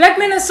took? Black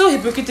men are so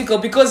hypocritical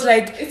because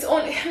like it's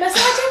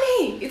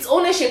misogyny. It's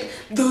ownership.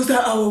 Those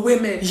are our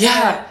women.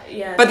 Yeah.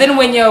 But then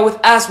when you're with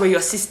us, we're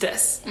your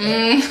sisters.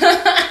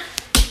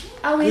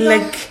 Are we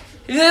like?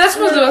 That's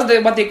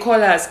what they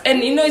call us.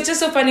 And you know, it's just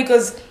so funny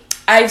because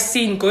I've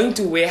seen, going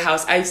to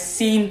warehouse, I've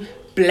seen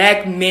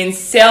black men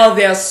sell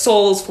their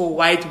souls for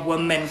white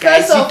women,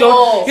 guys. You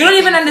don't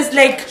even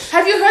understand. Like,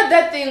 have you heard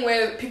that thing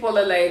where people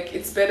are like,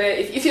 it's better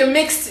if you're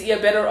mixed, you're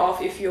better off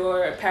if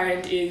your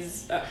parent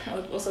is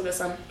also the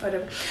son,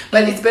 whatever.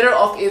 But it's better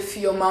off if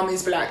your mom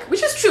is black,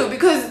 which is true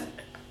because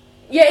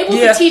you're able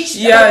to teach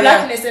about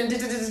blackness and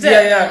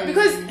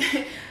because.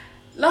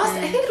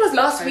 I think it was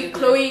last week,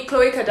 Khloe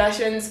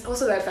Kardashian's,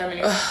 also that family.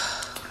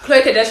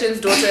 Khloe Kardashian's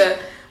daughter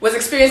was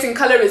experiencing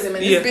colorism, and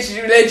this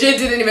bitch legit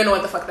didn't even know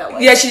what the fuck that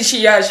was. Yeah,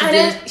 she and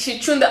then she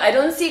tuned the I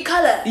don't see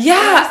color.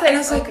 Yeah, and I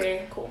was like,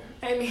 okay, cool.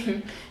 I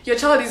mean, your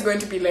child is going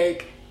to be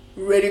like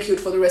ridiculed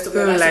for the rest of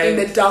their lives in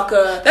the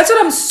darker. That's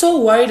what I'm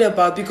so worried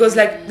about because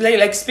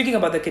like speaking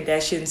about the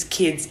Kardashians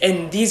kids,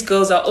 and these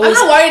girls are always.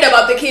 I'm not worried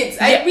about the kids.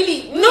 I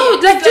really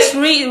just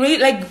really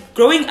like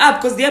growing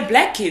up because they're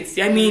black kids.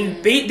 I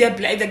mean, they're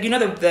black. Like, you know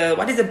the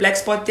what is the black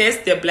spot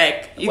test? They're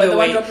black either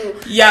way.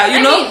 Yeah,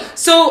 you know.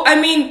 So I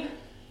mean,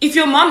 if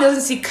your mom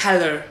doesn't see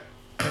color,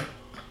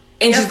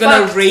 and she's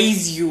gonna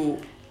raise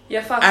you.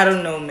 Yeah, fuck. I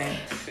don't know, man.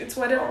 It's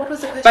whatever. What was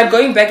the question? But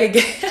going back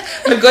again,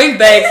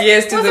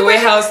 yes, to the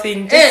warehouse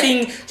thing.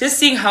 Just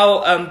seeing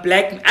how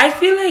I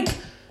feel like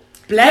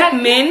black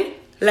men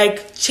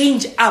like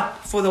change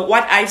up for the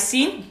what I've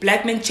seen.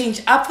 Black men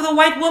change up for the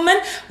white woman,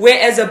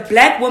 whereas a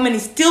black woman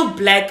is still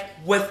black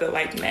with the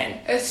white man.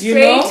 A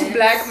straight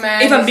black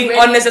man. If I'm being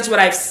honest, that's what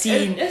I've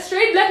seen. A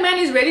straight black man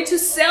is ready to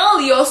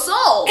sell your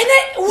soul. And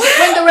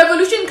when the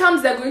revolution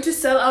comes, they're going to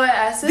sell our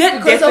asses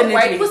because of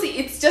white pussy.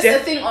 It's just a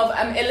thing of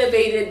I'm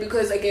elevated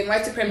because again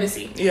white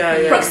supremacy.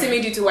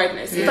 Proximity to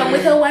whiteness. If I'm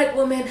with a white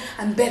woman,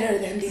 I'm better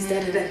than this.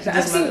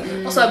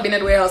 I've been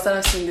at warehouse and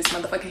I've seen this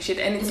motherfucking shit,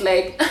 and it's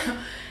like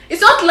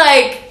it's not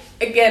like.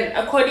 Again,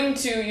 according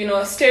to,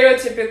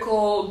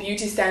 stereotypical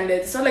beauty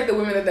standards, it's not like the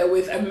women that they're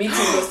with are meeting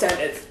those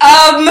standards.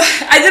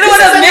 I didn't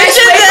want to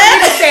mention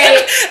that.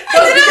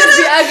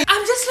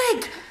 I'm just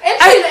like...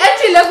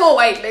 Entry level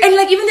white. And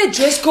even the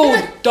dress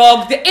code,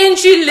 dog. The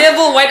entry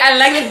level white, I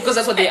like it because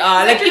that's what they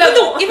are. Like,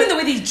 even the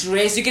way they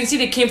dress, you can see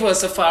they came for a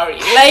safari.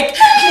 Like,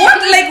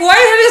 what? Like, why are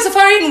you having a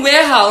safari in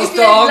warehouse, if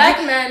you're dog? a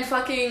black man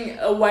fucking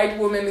a white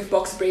woman with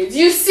box braids,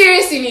 you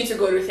seriously need to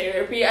go to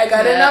therapy. I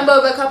got a number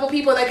of a couple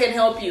people that can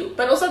help you.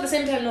 But also at the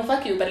same time, no,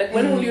 fuck you. But like,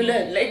 when will you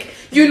learn? Like,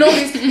 you're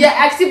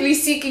actively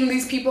seeking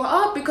these people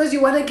out because you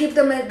want to give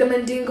them the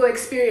Mandingo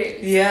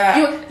experience.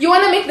 Yeah. You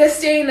want to make their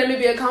stay in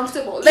Namibia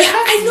comfortable. Like,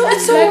 I know,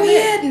 it's so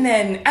weird,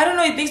 man. I don't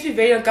know, it makes me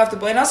very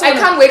uncomfortable. And also I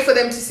can't wait for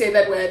them to say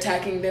that we're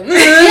attacking them. The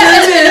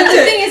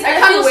thing is, I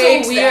can't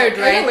wait. So weird,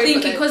 right? I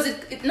think because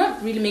it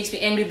not really makes me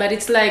angry, but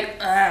it's like,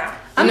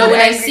 when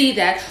I see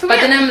that.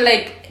 But then I'm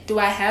like, do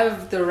I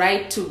have the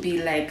right to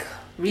be like,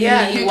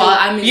 really? While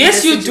I'm in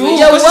yes, you do.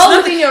 You're well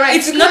within your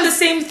rights. It's not the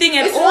same thing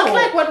at all.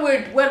 It's not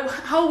like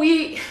how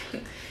we.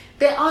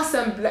 There are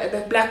some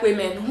black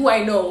women who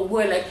I know who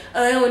are like,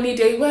 I only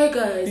date white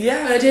guys.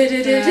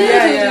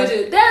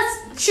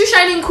 That's shoe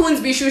shining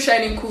coons be shoe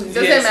shining coons.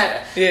 Doesn't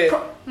matter. Yeah.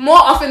 More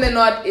often than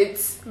not,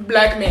 it's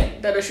black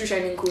men that are shoe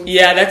shining coons.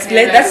 Yeah, that's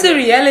the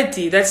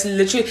reality. That's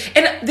literally,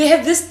 and they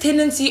have this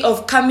tendency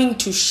of coming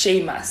to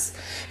shame us.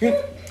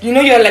 You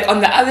know, you're like on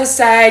the other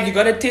side. You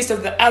got a taste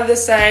of the other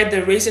side,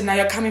 the race, and now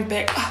you're coming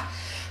back.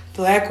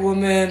 Black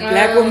women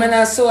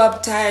are so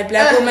uptight.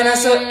 Black women are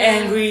so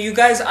angry. You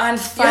guys aren't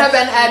fun. You have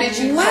an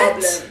attitude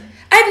problem.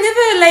 I've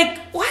never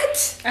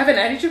what? I have an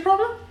attitude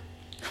problem?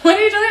 What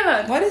are you talking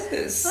about? What is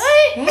this?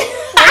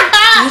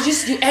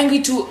 You're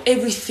angry to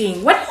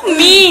everything. What do you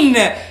mean?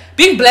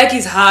 Being black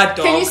is hard,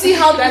 dog. Can you see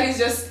how that is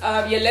just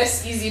you're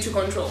less easy to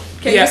control?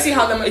 Can you see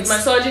how the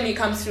misogyny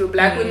comes through?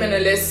 Black women are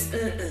less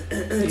to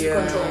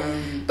control.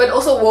 But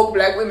also woke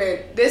black women.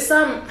 There's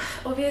some,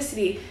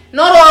 obviously,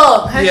 not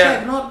all.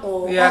 Not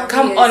all. Yeah,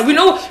 come on. We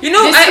know.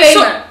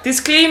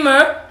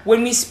 Disclaimer.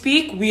 When we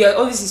speak, we are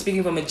obviously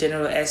speaking from a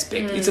general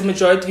aspect. It's a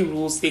majority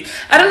rules thing.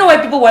 I don't know why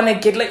people want to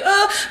get like,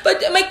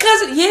 but my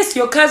cousin. Yes,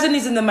 your cousin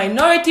is in the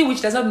minority,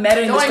 which does not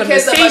matter in this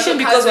conversation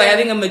because we're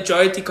having a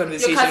majority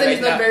conversation right now. Your cousin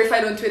is not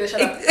verified on Twitter.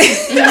 Shut up.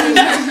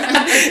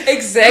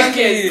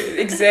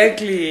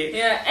 Exactly.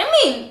 Yeah, I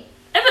mean,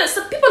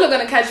 some people are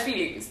gonna catch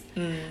feelings.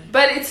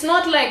 But it's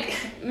not like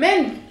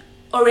men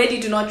already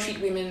do not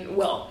treat women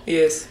well.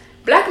 Yes.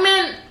 Black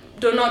men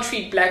do not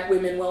treat black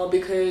women well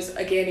because,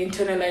 again,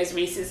 internalized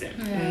racism.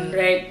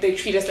 Right? They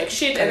treat us like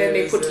shit and then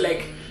they put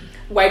like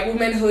white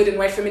womanhood and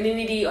white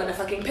femininity on a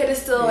fucking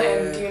pedestal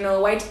and,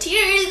 white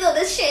tears, all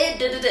this shit.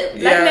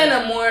 Black men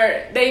are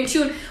more, they're in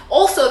tune.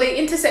 Also, they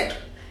intersect.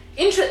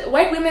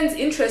 White women's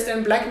interest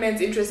and black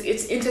men's interest,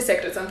 it's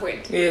intersect at some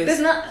point. Yes.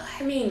 There's not,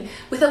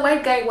 with a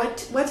white guy,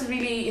 what's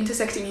really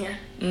intersecting here?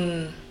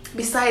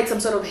 Besides some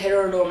sort of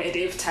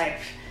heteronormative type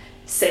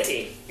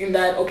setting in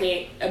that,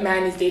 okay, a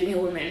man is dating a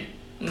woman,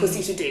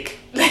 pussy to dick.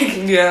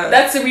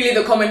 That's really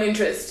the common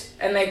interest.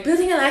 And like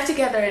building a life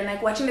together and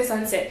like watching the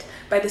sunset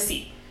by the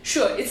sea.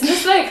 Sure, it's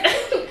just like,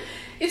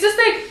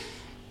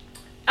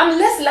 I'm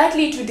less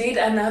likely to date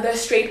another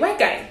straight white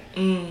guy.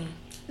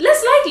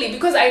 Less likely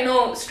because I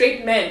know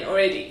straight men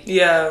already.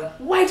 Yeah.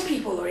 White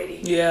people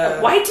already. Yeah.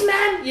 A white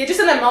man, you're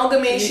just an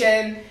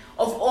amalgamation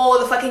of all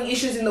the fucking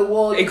issues in the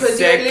world because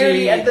you're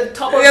literally at the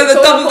top of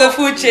the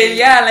food chain.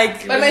 Yeah,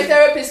 like. But my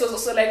therapist was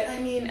also like,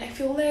 I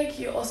feel like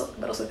you're also,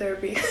 but also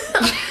therapy.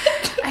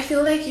 I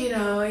feel like, you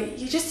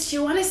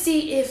want to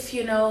see if,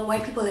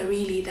 white people are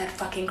really that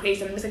fucking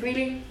crazy. And I was like,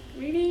 really?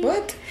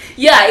 What?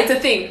 Yeah, it's a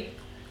thing.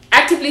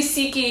 Actively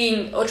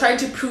seeking or trying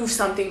to prove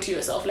something to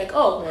yourself, like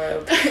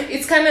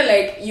it's kind of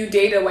like you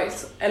date a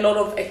lot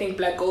of I think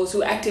black girls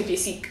who actively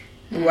seek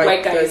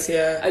white guys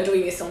are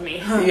doing this on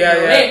me,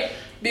 right?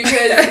 Because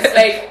it's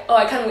like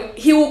I can't wait.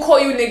 He will call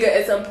you nigga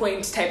at some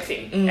point type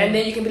thing, and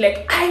then you can be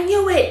like, I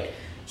knew it,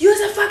 you're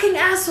a fucking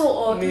asshole,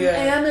 or I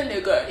am a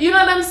nigga, you know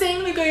what I'm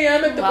saying? Like I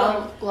am at the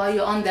bottom. While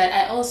you're on that,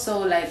 I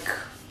also like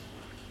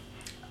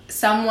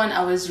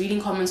I was reading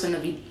comments on a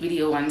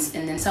video once,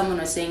 and then someone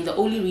was saying the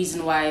only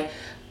reason why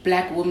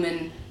black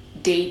women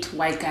date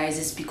white guys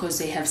is because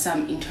they have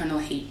some internal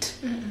hate.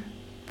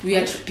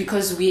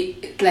 Because we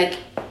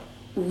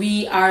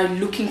are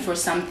looking for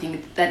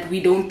something that we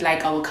don't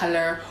like our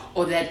color,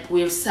 or that we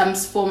have some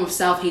form of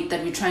self-hate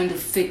that we're trying to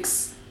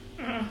fix.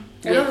 I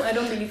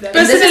don't believe that.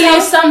 But this is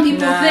how some people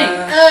think.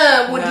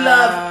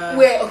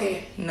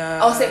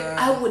 I'll say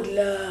I would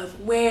love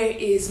where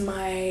is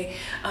my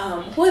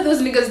who are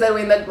those niggas that were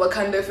in that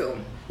Wakanda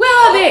film?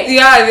 Where are they?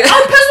 Yeah, I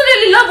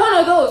personally love one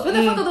of those. Where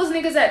the fuck are those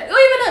niggas at? Or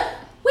even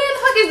where the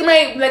fuck is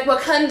my like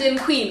Wakandan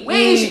queen? Where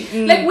is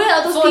she? Like where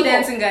are those four people?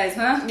 dancing guys,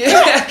 huh? Yeah.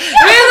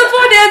 Where are the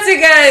 4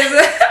 dancing guys?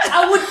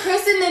 I would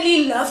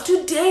personally love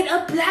to date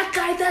a black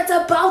guy that's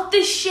about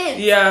this shit.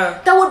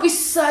 Yeah. That would be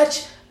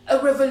such a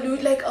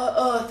revolution, like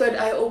third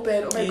eye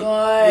open. Oh my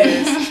god.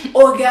 Yes.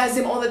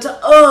 Orgasm all the time.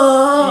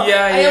 Oh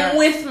yeah, I am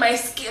with my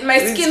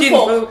skin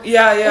folk.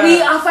 Yeah.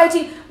 We are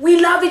fighting.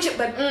 We love each other.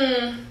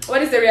 But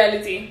what is the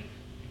reality?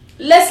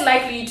 Less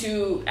likely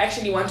to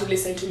actually want to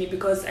listen to me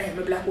because I am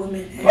a black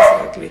woman.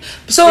 Exactly.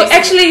 So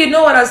actually, you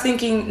know what I was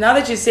thinking? Now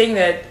that you're saying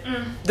that,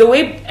 the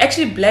way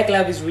actually black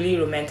love is really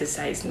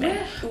romanticized, man.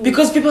 Yeah.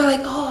 Because people are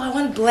like, oh, I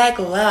want black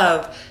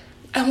love.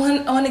 I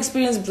want to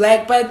experience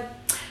black, but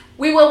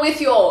we were with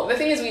y'all. The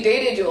thing is, we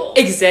dated y'all.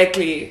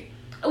 Exactly.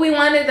 We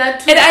wanted that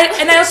too. And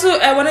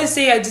I want to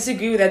say I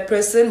disagree with that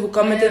person who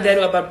commented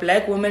that about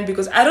black women,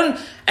 because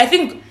I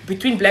think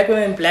between black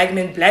women and black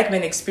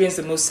men experience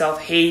the most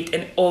self-hate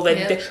and all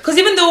that. Because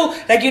even though,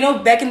 like, you know,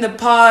 back in the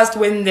past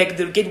when like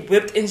they get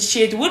whipped and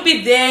shit, would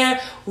be there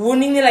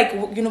warning me, like,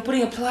 you know,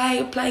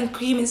 applying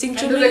cream and saying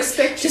to me,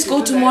 just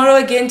go tomorrow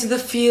again to the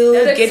field,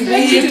 get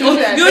whipped. You know,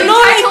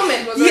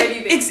 entitlement was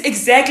already there.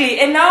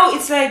 Exactly. And now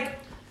it's like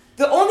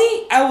the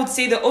only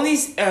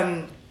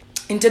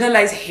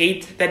internalized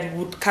hate that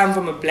would come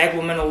from a black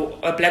woman or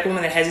a black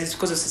woman that has it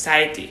because of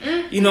society,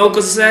 you know,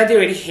 because society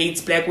already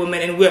hates black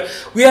women, and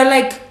we are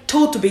like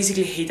told to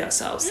basically hate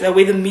ourselves, the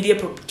way the media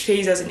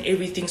portrays us and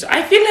everything. So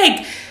I feel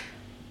like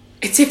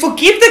it's a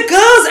forgive the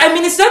girls. I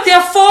mean, it's not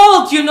their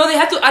fault, you know. They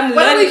have to unlearn.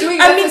 What are we doing?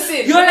 I mean,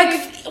 you're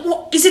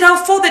like, is it our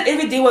fault that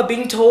every day we're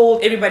being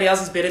told everybody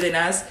else is better than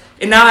us,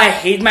 and now I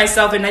hate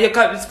myself, and now you're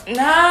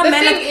nah, the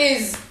man. The thing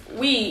is,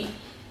 we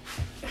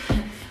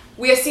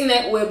are seeing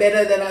that we're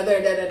better than other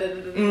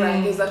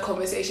right? There's that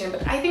conversation,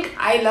 but I think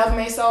I love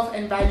myself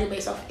and value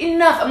myself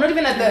enough. I'm not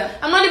even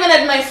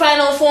at my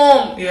final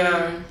form.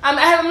 Yeah. I'm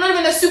not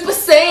even a super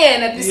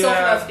saiyan at this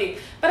self-love thing.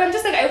 But I'm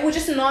just like, I would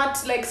just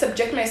not like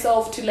subject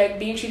myself to like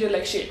being treated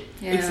like shit.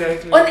 Yeah.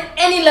 Exactly. On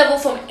any level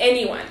from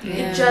anyone.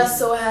 It just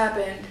so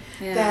happened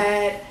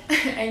that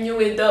I knew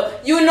it though.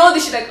 You know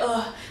this shit, like,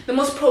 the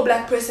most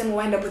pro-black person will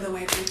wind up with a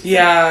white person.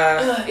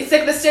 Yeah. It's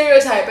like the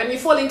stereotype, and you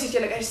fall into it,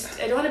 you're like,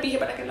 I don't want to be here,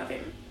 but I can love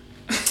him.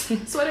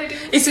 That's what I do.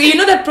 It's, you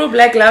know, that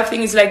pro-black love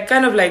thing is like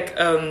kind of like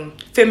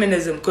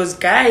feminism, because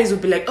guys will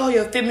be like, oh,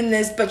 you're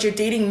feminist but you're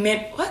dating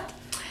men. What?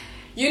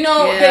 You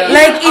know,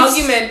 like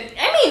argument.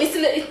 I mean, it's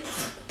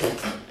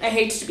I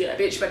hate to be a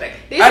bitch, but like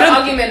there's an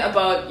argument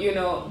about, you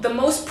know, the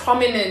most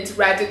prominent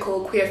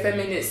radical queer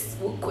feminists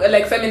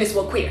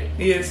were queer.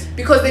 Yes.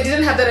 Because they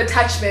didn't have that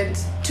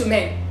attachment to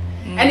men.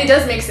 And it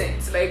does make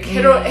sense. Like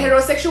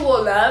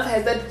heterosexual love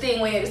has that thing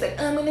where it's like,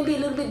 I'm gonna be a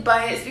little bit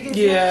biased because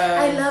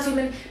I love him,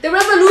 and the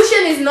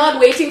revolution is not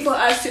waiting for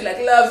us to like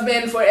love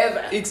men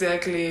forever.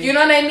 Exactly. You know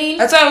what I mean?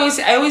 That's why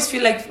I always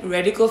feel like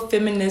radical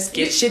feminists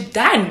get shit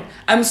done.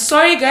 I'm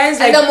sorry,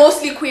 guys. And they're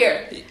mostly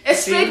queer. A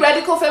straight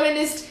radical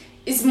feminist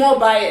is more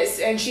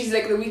biased, and she's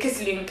like the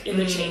weakest link in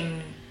the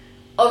chain.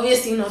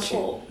 Obviously not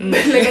all,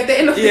 but like at the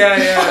end of the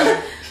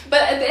day.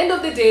 But at the end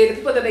of the day, the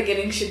people that are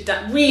getting shit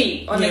done,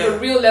 really, on like a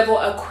real level,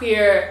 are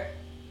queer,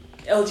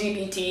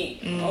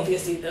 LGBT,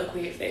 obviously they're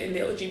queer if they're in the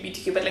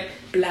LGBTQ, but like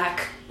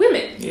black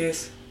women.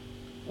 Yes.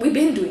 We've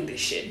been doing this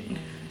shit.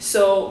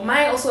 So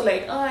my also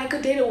like, I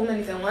could date a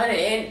woman if I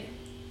wanted,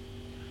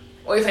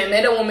 or if I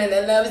met a woman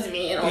that loves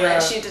me and all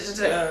that shit.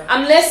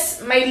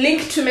 Unless my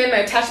link to men, my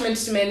attachment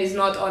to men is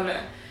not on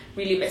a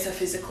really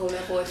metaphysical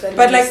level, if that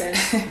makes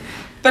sense.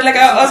 But like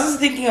I was just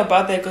thinking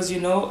about that because, you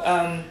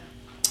know,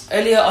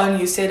 earlier on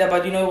you said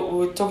about, you know,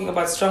 we were talking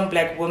about strong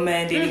black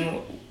women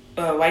dating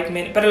white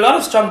men, but a lot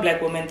of strong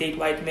black women date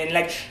white men.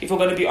 Like, if we're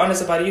going to be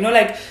honest about it, you know,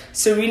 like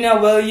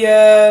Serena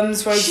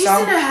Williams, for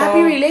example. She's in a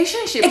happy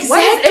relationship. Exactly.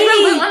 What is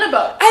everyone going on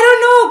about? I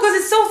don't know, because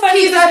it's so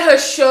funny. He's at her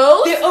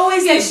shows. They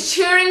always He's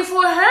cheering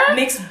for her.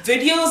 Makes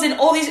videos and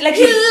all these. Like,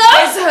 he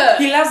loves her.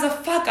 He loves the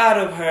fuck out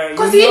of her.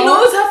 Because he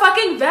knows her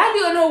fucking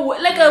value and her,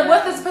 like, a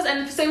worthless person.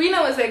 And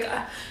Serena was like,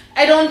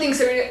 I don't think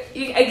Serena.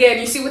 Again,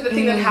 you see with the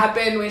thing that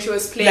happened when she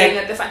was playing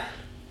at the final.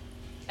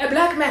 A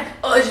black man.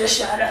 Just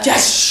shut up.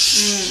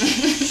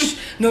 Just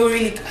no,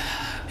 really,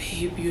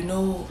 babe. You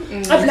know,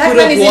 a black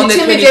man is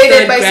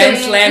intimidated by Grand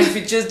Slam if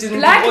it just didn't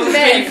black go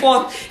men.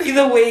 24th.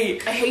 Either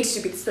way, I hate to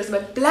be this person,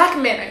 but black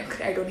men.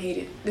 I don't hate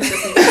it. This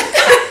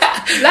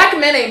is black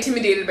men are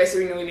intimidated by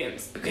Serena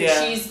Williams because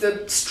she's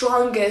the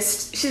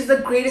strongest. She's the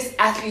greatest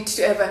athlete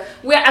to ever.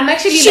 I'm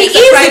actually she is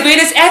the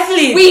greatest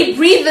athlete. We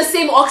breathe the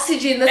same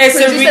oxygen that's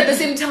produced at the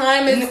same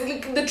time as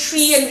the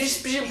tree and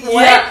just the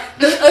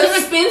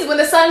earth spins when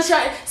the sun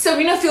shines.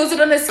 Serena feels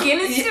it on her skin.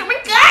 And she's, oh my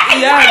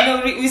god! Yeah,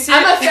 no, we see.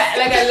 I'm a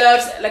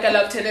fan. I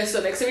love tennis.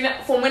 So like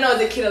Serena, from when I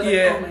was a kid, I was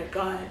like, oh my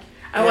god,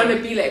 I want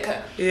to be like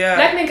her. Yeah.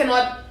 Black men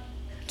cannot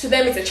to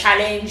them it's a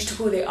challenge to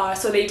who they are,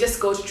 so they just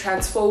go to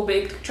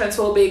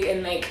transphobic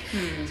and like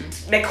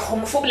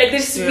homophobic. Like they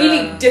just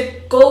really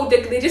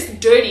they're just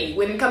dirty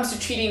when it comes to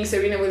treating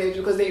Serena Williams,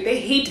 because they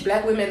hate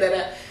black women that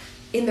are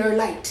in their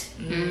light.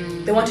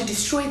 They want to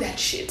destroy that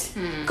shit.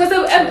 Because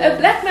a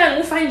black man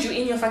will find you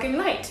in your fucking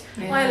light.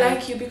 Oh, I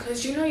like you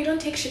because you don't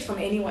take shit from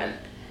anyone.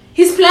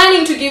 He's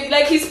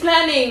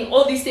planning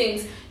all these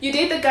things. You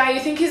date the guy,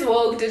 you think he's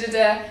woke,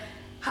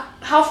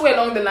 halfway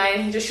along the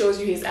line he just shows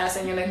you his ass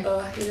and you're like, oh,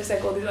 he's just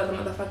like all these other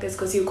motherfuckers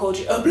because he called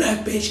you a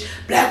black bitch,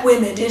 black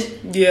women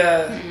did.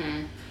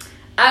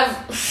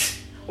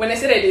 When I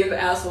said I dated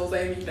assholes,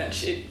 I mean that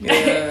shit.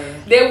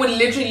 They would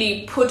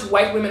literally put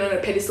white women on a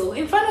pedestal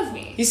in front of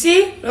me. You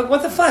see? Like,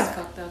 what the fuck?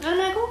 And I'm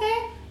like,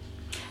 okay.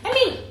 I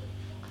mean,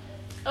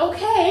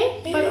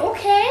 okay, but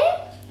okay?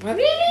 What?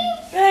 Really?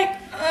 Like,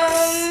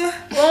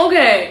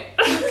 okay.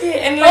 Okay,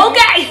 and like,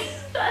 okay.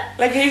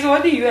 Like, Hazel,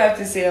 what do you have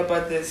to say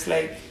about this?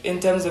 Like, in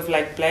terms of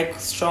like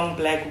strong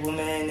black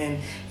women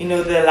and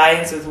the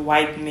alliance with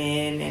white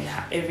men and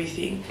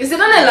everything. Is it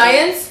an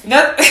alliance?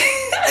 Not.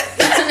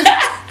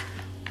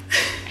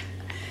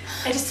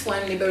 I just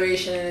want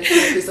liberation and a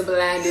piece of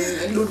land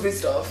and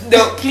Ludwigsdorf.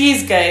 No,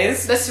 please,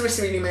 guys. That's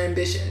really my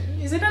ambition.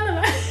 Is it an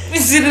alliance?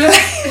 Is it an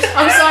alliance?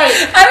 I'm sorry.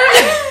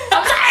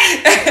 I'm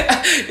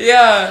sorry.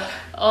 Yeah.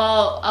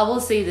 I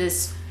will say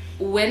this.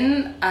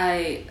 When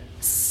I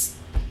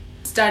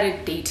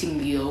started dating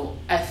Leo,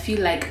 I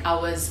feel like I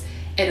was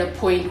at a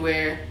point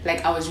where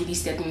like I was really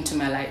stepping into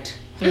my light,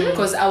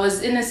 because I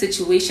was in a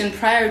situation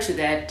prior to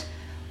that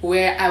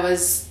where I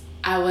was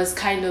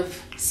kind of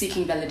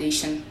seeking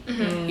validation,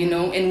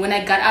 and when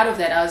I got out of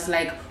that, I was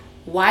like,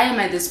 why am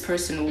I this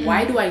person?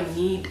 Why do I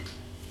need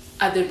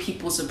other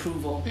people's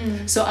approval?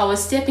 So I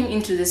was stepping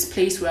into this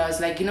place where I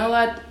was like, you know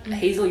what,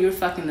 Hazel, you're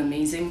fucking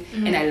amazing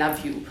and I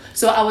love you.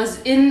 So I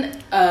was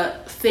in a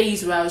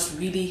phase where I was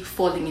really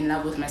falling in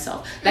love with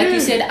myself. Like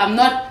you said, I'm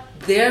not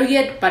there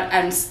yet, but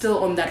I'm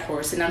still on that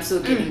horse and I'm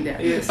still getting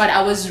there. Yes. But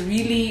I was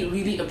really,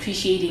 really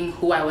appreciating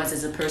who I was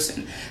as a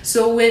person.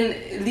 So when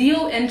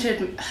Leo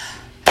entered...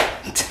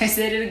 I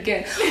said it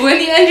again. When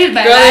he entered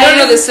my life... Girl, they don't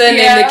know the surname.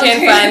 They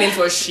can't find him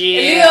for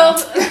shit. Leo.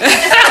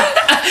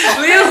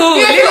 Leo who?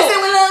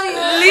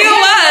 Leo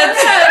what?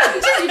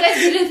 You guys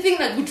didn't think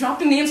like we're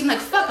dropping names. I'm like,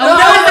 fuck. No,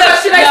 what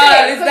should I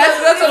say?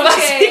 That's a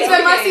Massey. It's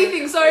a Massey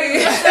thing,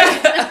 sorry.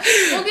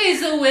 Okay,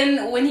 so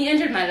when he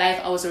entered my life,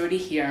 I was already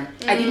here.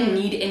 I didn't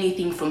need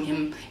anything from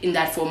him in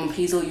that form of,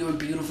 Hazel, you're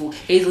beautiful.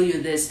 Hazel,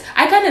 you're this.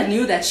 I kind of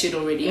knew that shit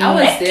already. I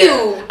was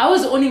there. I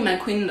was owning my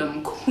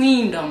queendom.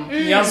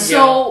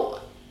 So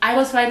I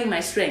was finding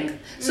my strength.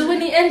 So when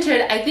he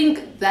entered, I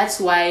think that's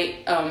why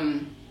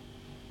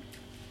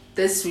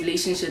this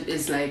relationship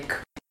is like,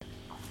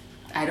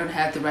 I don't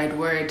have the right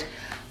word,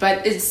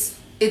 but it's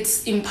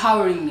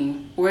empowering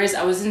me. Whereas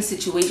I was in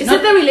situations. Is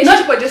it the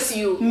relationship or just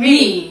you?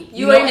 Me.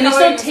 And it's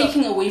not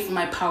taking away from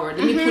my power.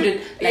 Let me put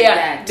it like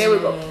that. There we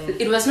go.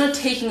 It was not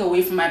taking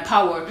away from my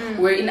power,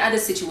 where in other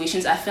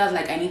situations I felt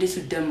like I needed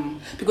to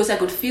dim, because I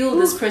could feel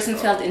this person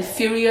felt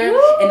inferior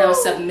and I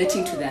was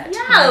submitting to that.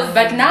 Yes.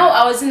 But now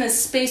I was in a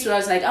space where I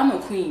was like, I'm a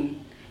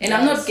queen and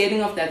I'm not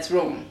getting off that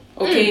throne.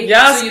 Okay,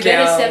 yes, so you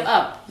better step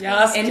up.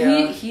 Yes,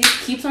 and he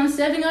keeps on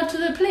stepping up to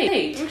the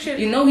plate.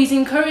 He's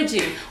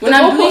encouraging. When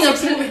I'm doing a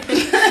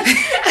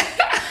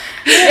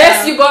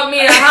yes, you got me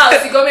a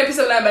house, you got me a piece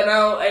of land, but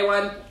now I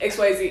want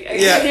XYZ. I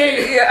hear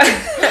you.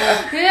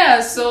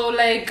 Yeah, so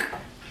like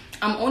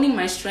I'm owning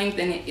my strength,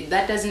 and if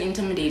that doesn't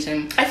intimidate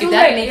him, I feel if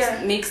that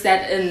like, makes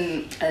that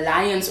an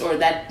alliance, or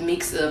that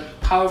makes a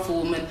powerful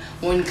woman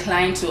more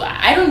inclined to,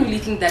 I don't really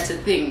think that's a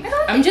thing.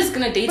 I'm just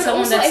gonna date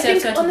someone that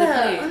steps up to the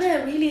plate. On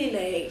a really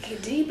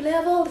like deep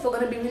level, if we're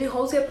gonna be really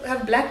wholesome,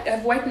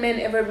 have white men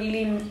ever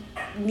really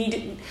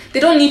needed? They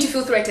don't need to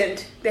feel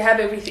threatened. They have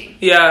everything.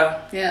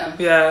 Yeah. There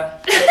we go.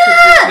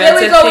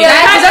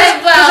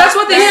 That's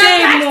what they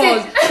say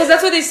more. Because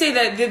that's what they say,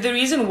 that the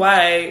reason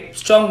why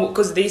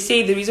because they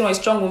say the reason why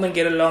strong women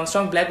get along,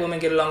 strong black women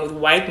get along with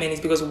white men is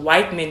because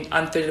white men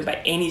aren't threatened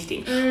by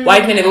anything.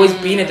 White men have always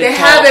been at the top.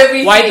 Have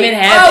everything. White men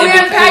have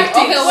everything.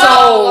 Okay,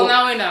 well,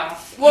 now we know.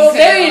 Well,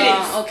 there it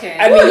is. Okay.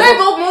 I mean, light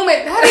bulb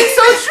moment. That is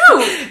so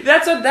true.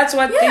 That's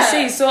what they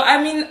say. So I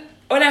mean,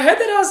 when I heard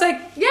that, I was like,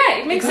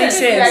 it makes sense.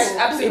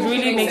 It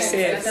really makes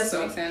sense. That does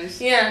make sense.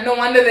 Yeah, no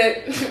wonder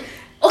that.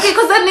 Okay,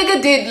 because that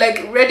nigga did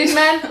like Reddit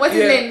man. What's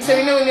his name?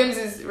 Serena Williams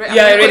is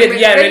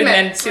Reddit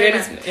man.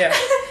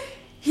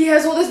 He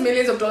has all this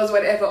millions of dollars,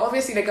 whatever.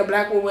 Obviously, like a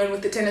black woman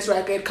with the tennis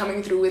racket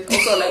coming through with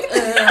also like,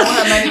 I want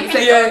her money.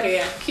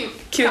 It's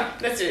like, cute.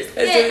 That's it.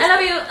 I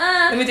love you.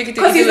 Let me take it.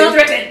 Because he's not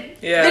threatened.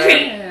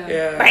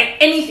 Yeah. By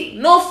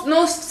anything.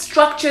 No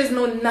structures,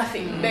 no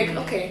nothing. Like,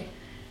 okay.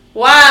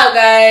 Wow,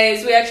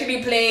 guys, we're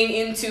actually playing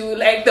into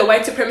like the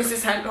white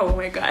supremacist hand. Oh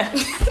my god.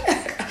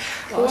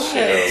 Oh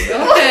shit.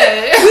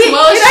 Okay. Shit.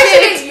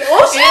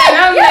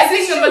 I'm like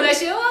thinking about that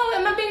shit. Oh,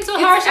 am I being so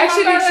harsh? It's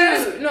actually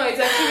true. No, it's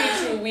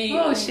actually true.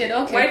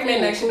 Okay. White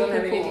men actually don't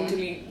have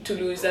anything to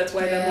lose. That's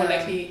why they're more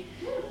likely.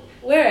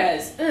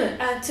 Whereas,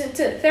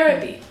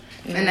 therapy.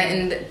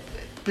 And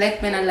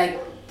black men are like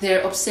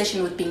their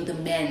obsession with being the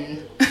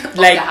men of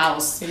the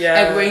house,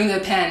 like wearing their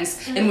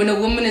pants. And when a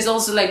woman is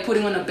also like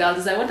putting on a belt,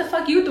 it's like, what the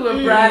fuck you doing,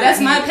 bruh? That's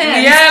my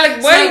pants. Yeah,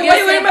 like why are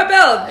you wearing my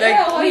belt?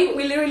 Like,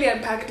 we literally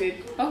unpacked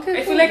it.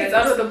 Okay, I feel like it's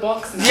out of the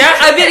box. Yeah,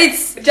 I mean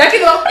it's jack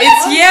it off.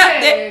 It's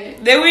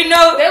there we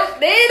know. There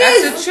it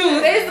that's is. The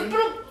truth. There's the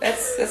proof.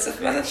 That's a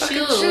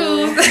motherfucking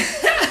truth.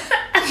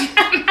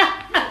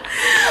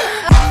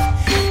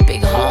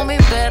 Big homie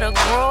better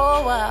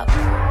grow up.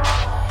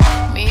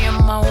 Me and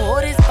my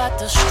woodies about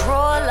to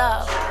stroll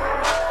up.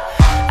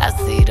 I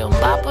see them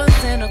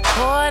boppers in the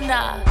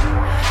corner.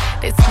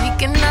 They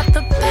sneaking out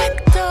the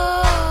back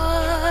door.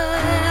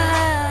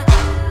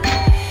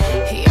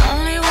 He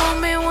only want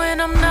me when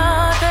I'm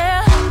not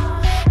there.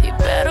 He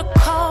better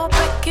call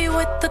Becky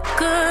with the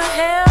good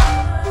hair.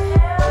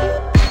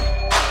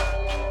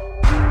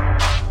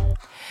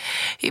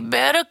 He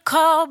better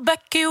call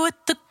Becky with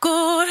the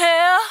good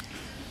hair.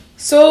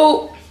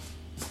 So,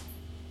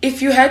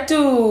 if you had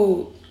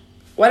to,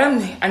 what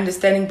I'm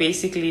understanding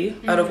basically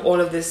out of all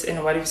of this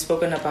and what we've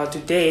spoken about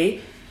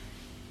today,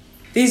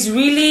 there's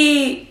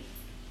really,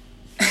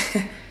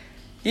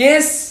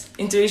 yes,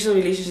 interracial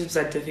relationships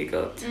are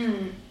difficult,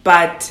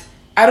 but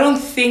I don't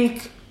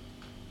think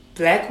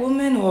black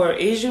women or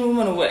Asian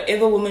women or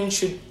whatever woman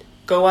should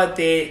go out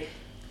there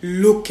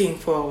looking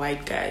for a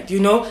white guy, you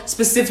know,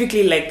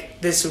 specifically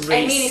like this race.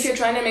 I mean, if you're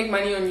trying to make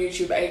money on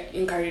YouTube, I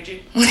encourage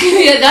it.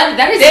 Yeah,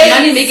 that is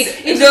money making.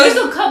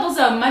 Interracial couples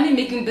are money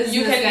making business.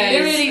 You can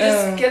literally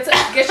just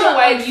get your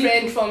white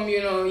friend from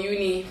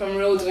uni, from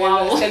Rhodes,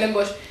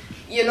 Stellenbosch.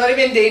 You're not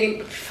even dating,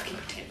 but fucking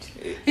pretend.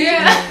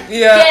 Yeah.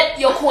 Get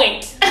your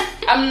point.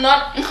 I'm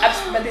not,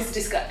 but this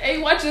disgusting. I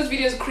watch those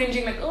videos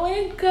cringing like, oh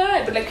my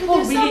god, but like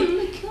people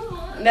really.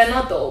 They're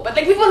not though, but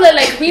like people are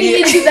like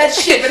really into that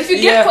shit. But if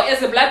you get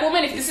as a black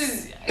woman, if this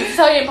is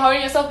how you're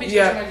empowering yourself, bitch, get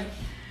your money.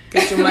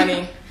 Get your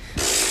money.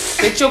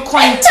 Get your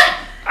coin.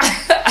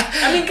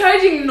 I'm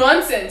encouraging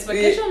nonsense, but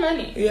get your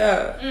money.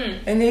 Yeah.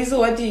 And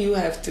Hazel, what do you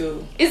have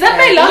to? Is that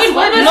my last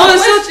one? No,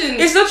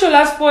 it's not your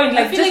last point.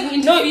 Like, I feel like we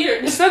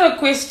interfered. It's not a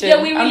question.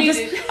 Yeah, we really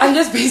did. I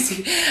was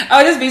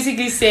just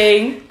basically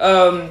saying,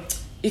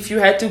 if you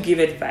had to give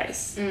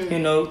advice, you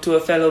know, to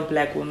a fellow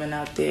black woman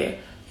out there,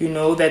 you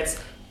know, that's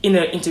in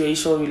an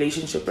interracial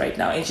relationship right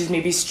now, and she's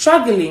maybe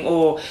struggling,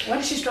 or what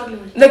is she struggling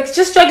with? Like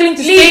just struggling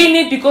to stay in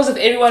it because of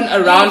everyone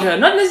around her.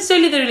 Not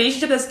necessarily the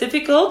relationship that's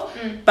difficult,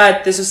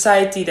 but the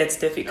society that's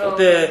difficult.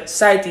 The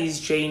society is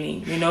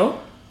draining, you know.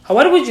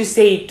 What would you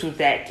say to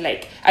that?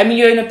 Like, I mean,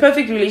 you're in a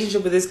perfect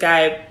relationship with this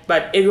guy,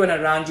 but everyone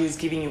around you is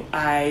giving you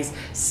eyes,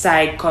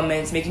 side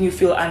comments, making you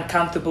feel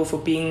uncomfortable for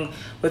being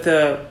with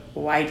a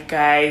white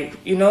guy,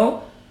 you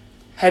know,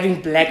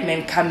 having black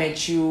men come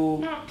at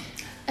you.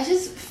 I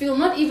just feel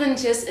not even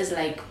just as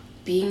like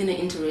being in an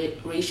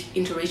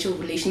interracial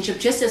relationship,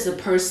 just as a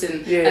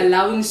person,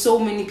 allowing so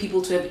many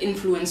people to have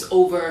influence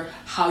over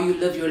how you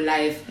live your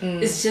life.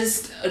 It's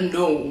just a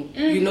no.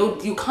 You know,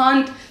 you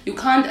can't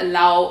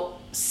allow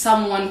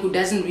someone who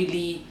doesn't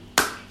really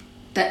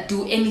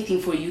do anything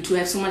for you to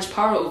have so much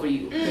power over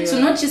you. So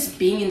not just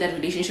being in that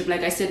relationship,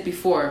 like I said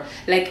before,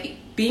 like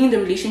being in the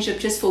relationship,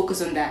 just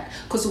focus on that.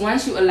 Because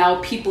once you allow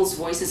people's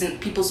voices and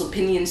people's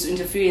opinions to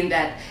interfere in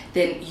that,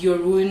 then you're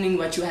ruining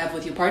what you have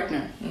with your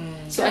partner.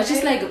 So I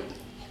just like,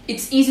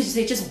 it's easy to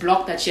say, just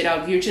block that shit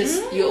out.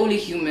 You're only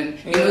human.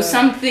 You know,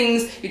 some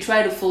things you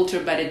try to filter,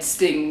 but it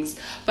stings.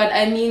 But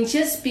I mean,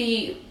 just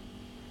be,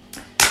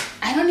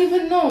 I don't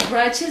even know,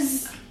 bruh.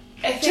 Just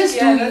do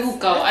you,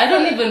 go. I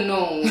don't even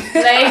know. Like,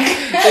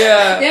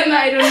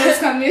 I don't know what's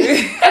coming.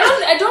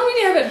 I don't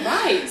really have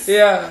advice.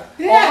 Yeah.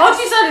 Or how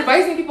do you start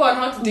advising people on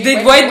how to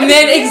date white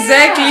men?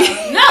 Exactly.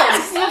 No,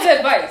 it's not the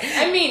advice.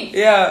 I mean,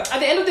 at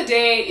the end of the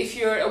day, if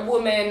you're a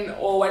woman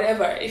or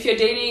whatever, if you're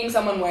dating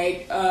someone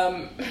white,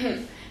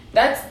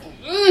 that's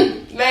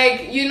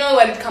like, you know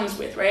what it comes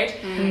with, right?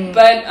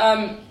 But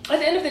at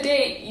the end of the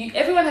day,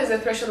 everyone has a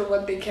threshold of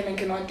what they can and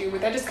cannot do.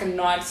 But I just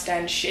cannot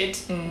stand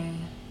shit.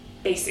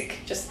 Basic,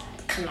 just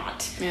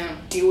cannot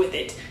deal with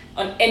it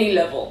on any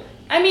level.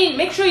 I mean,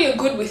 make sure you're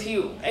good with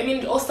you. I mean,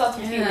 it all starts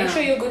with you. Make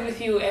sure you're good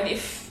with you. And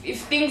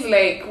if things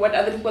like what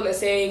other people are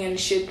saying and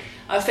shit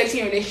are affecting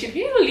your relationship,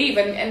 you need to leave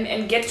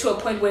and get to a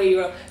point where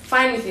you're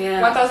fine with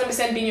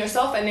 1000% being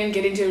yourself, and then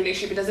get into a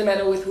relationship. It doesn't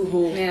matter with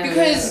who.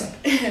 Because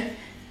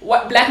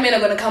what black men are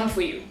going to come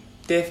for you.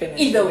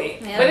 Definitely. Either way.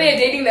 Whether you're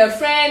dating their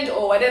friend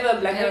or whatever,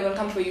 black men are going to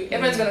come for you.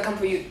 Everyone's going to come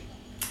for you.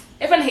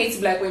 Everyone hates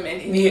black women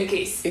in your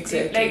case.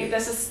 Exactly. Like,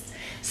 that's just...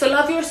 So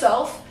love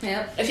yourself.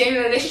 If you're in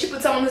a relationship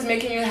with someone who's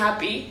making you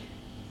happy,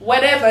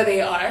 whatever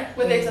they are,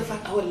 whether it's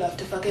I would love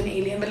to fuck an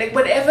alien, but like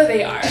whatever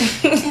they are.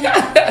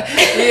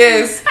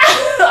 Yes.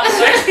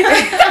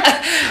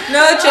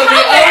 No,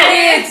 Chobi,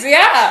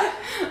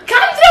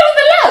 come through with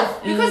the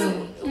love, because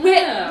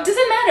it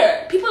doesn't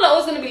matter. People are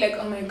always gonna be like,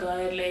 oh my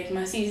god, like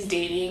Masi's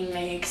dating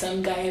like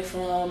some guy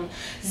from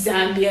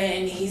Zambia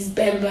and he's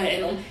Bemba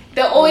and all.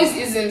 There always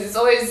isn't. It's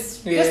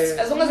always just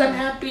as long as I'm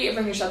happy,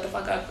 everyone can shut the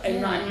fuck up.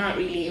 I'm not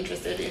really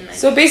interested in. Like,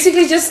 so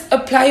basically, just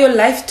apply your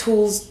life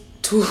tools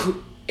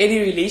to any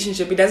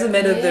relationship. It doesn't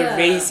matter the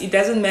race. It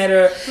doesn't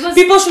matter.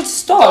 People should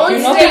stop.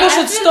 People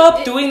should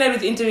stop doing that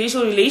with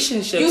interracial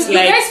relationships. You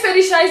guys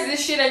fetishize this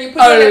shit and you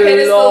put it on a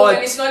pedestal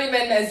when it's not even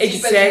as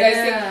deep as you guys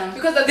think.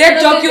 Because there are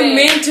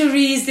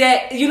documentaries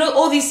that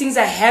all these things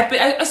are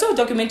happening. I saw a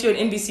documentary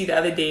on NBC the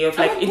other day of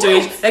like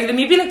interracial, like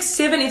maybe like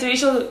 7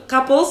 interracial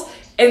couples.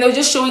 And they're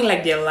just showing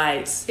like their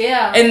lives.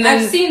 Yeah, and then,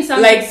 I've seen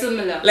something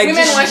similar. Like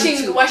women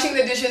washing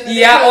the dishes.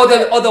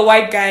 Or the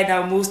white guy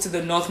now moves to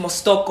the north,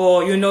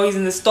 Mostoko. He's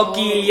in the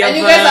stocky. And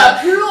you guys are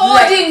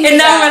applauding. And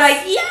now we're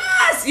like,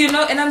 yes,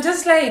 And I'm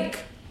just like,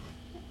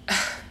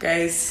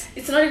 guys,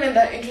 it's not even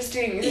that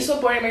interesting. It's so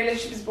boring. My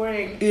relationship is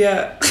boring.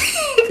 Yeah,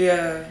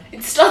 yeah.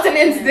 It starts and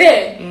ends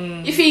there.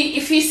 If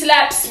he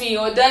slaps me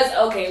or does,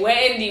 okay, we're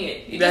ending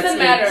it. It doesn't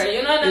matter.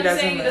 You know what I'm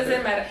saying? It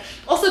doesn't matter.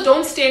 Also,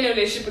 don't stay in a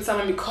relationship with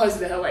someone because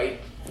they're white.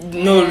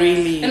 No,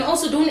 really. And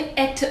also, don't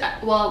act.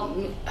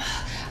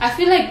 I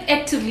feel like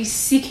actively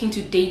seeking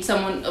to date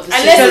someone of a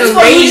unless it's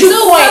for YouTube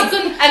point.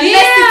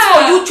 Unless it's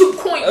for YouTube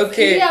point.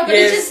 Okay. Yeah, but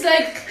it's just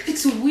like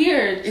it's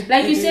weird.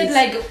 Like you said,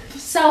 like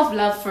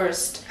self-love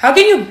first. How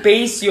can you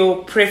base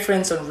your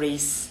preference on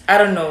race? I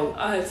don't know.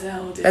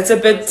 That's a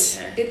bit.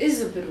 It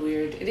is a bit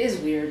weird. It is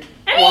weird.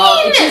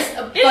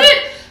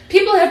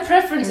 People have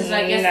preferences,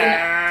 I guess.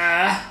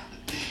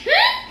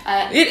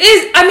 It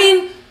is. I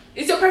mean,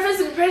 is your preference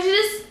and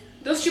prejudice?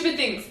 Those stupid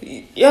things.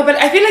 Yeah, but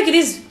I feel like it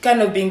is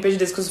kind of being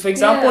prejudiced. Because, for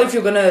example, if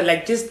you're gonna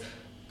like because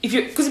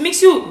it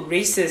makes you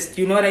racist.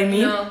 You know what I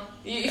mean? No,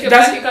 if you're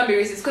black, you can't be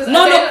racist. Because at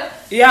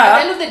the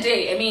end of the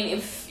day, I mean,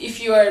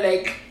 if you are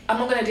like, I'm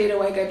not gonna date a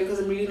white guy because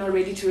I'm really not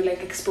ready to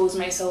like expose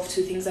myself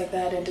to things like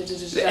that, and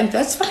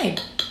that's fine.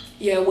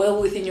 Yeah, well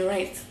within your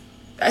rights.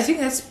 I think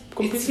that's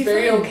completely it's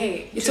very fine.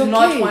 okay. It's to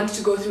not want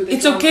to go through this.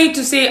 It's okay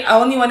to say I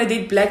only want to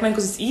date black men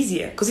because it's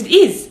easier. Because it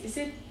is. Is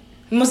it?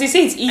 Must they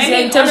say it's easier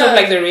in terms of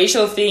like the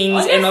racial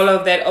things and all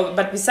of that.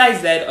 But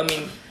besides that, I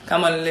mean,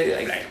 come on,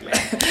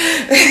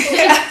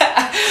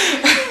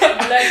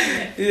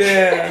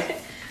 yeah.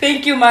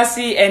 Thank you,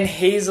 Marcy and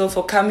Hazel,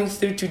 for coming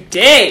through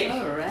today.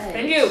 All right.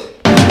 Thank you.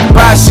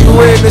 Boss you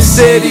in the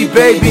city,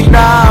 baby,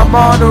 now I'm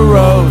on the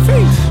road.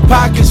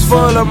 Pockets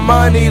full of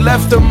money,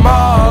 left them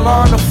all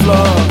on the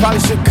floor. Probably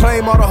should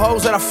claim all the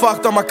hoes that I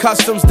fucked on my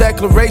customs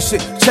declaration.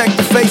 Check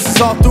the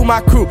faces all through my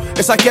crew.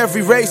 It's like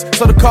every race,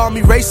 so to call me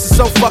racist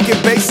so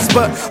fucking basis.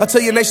 But until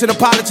your nation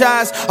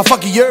apologize, I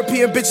fuck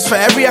European bitches for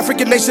every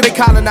African nation they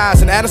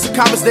colonize. And adding some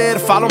comments there to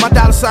follow my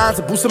dollar signs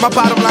and boosting my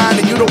bottom line.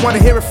 And you don't wanna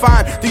hear it,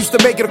 fine. They used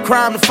to make it a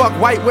crime to fuck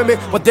white women.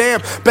 But damn,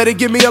 better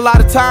give me a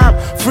lot of time.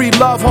 Free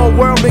love, whole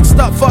world mixed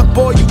up. Fuck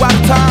boy, you out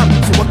of time.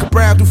 So what could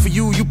Brown do for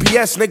you,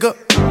 UPS nigga?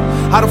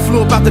 I done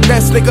flew about the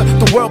nest, nigga.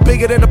 The world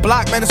bigger than the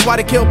block, man. That's why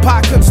they killed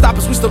Pac. Couldn't stop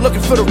us, we still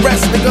looking for the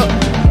rest, nigga.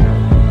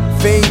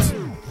 Fiends,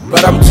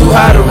 but I'm too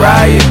high to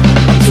riot.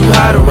 I'm too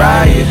high to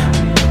riot.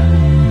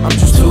 I'm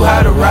just too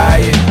high to riot.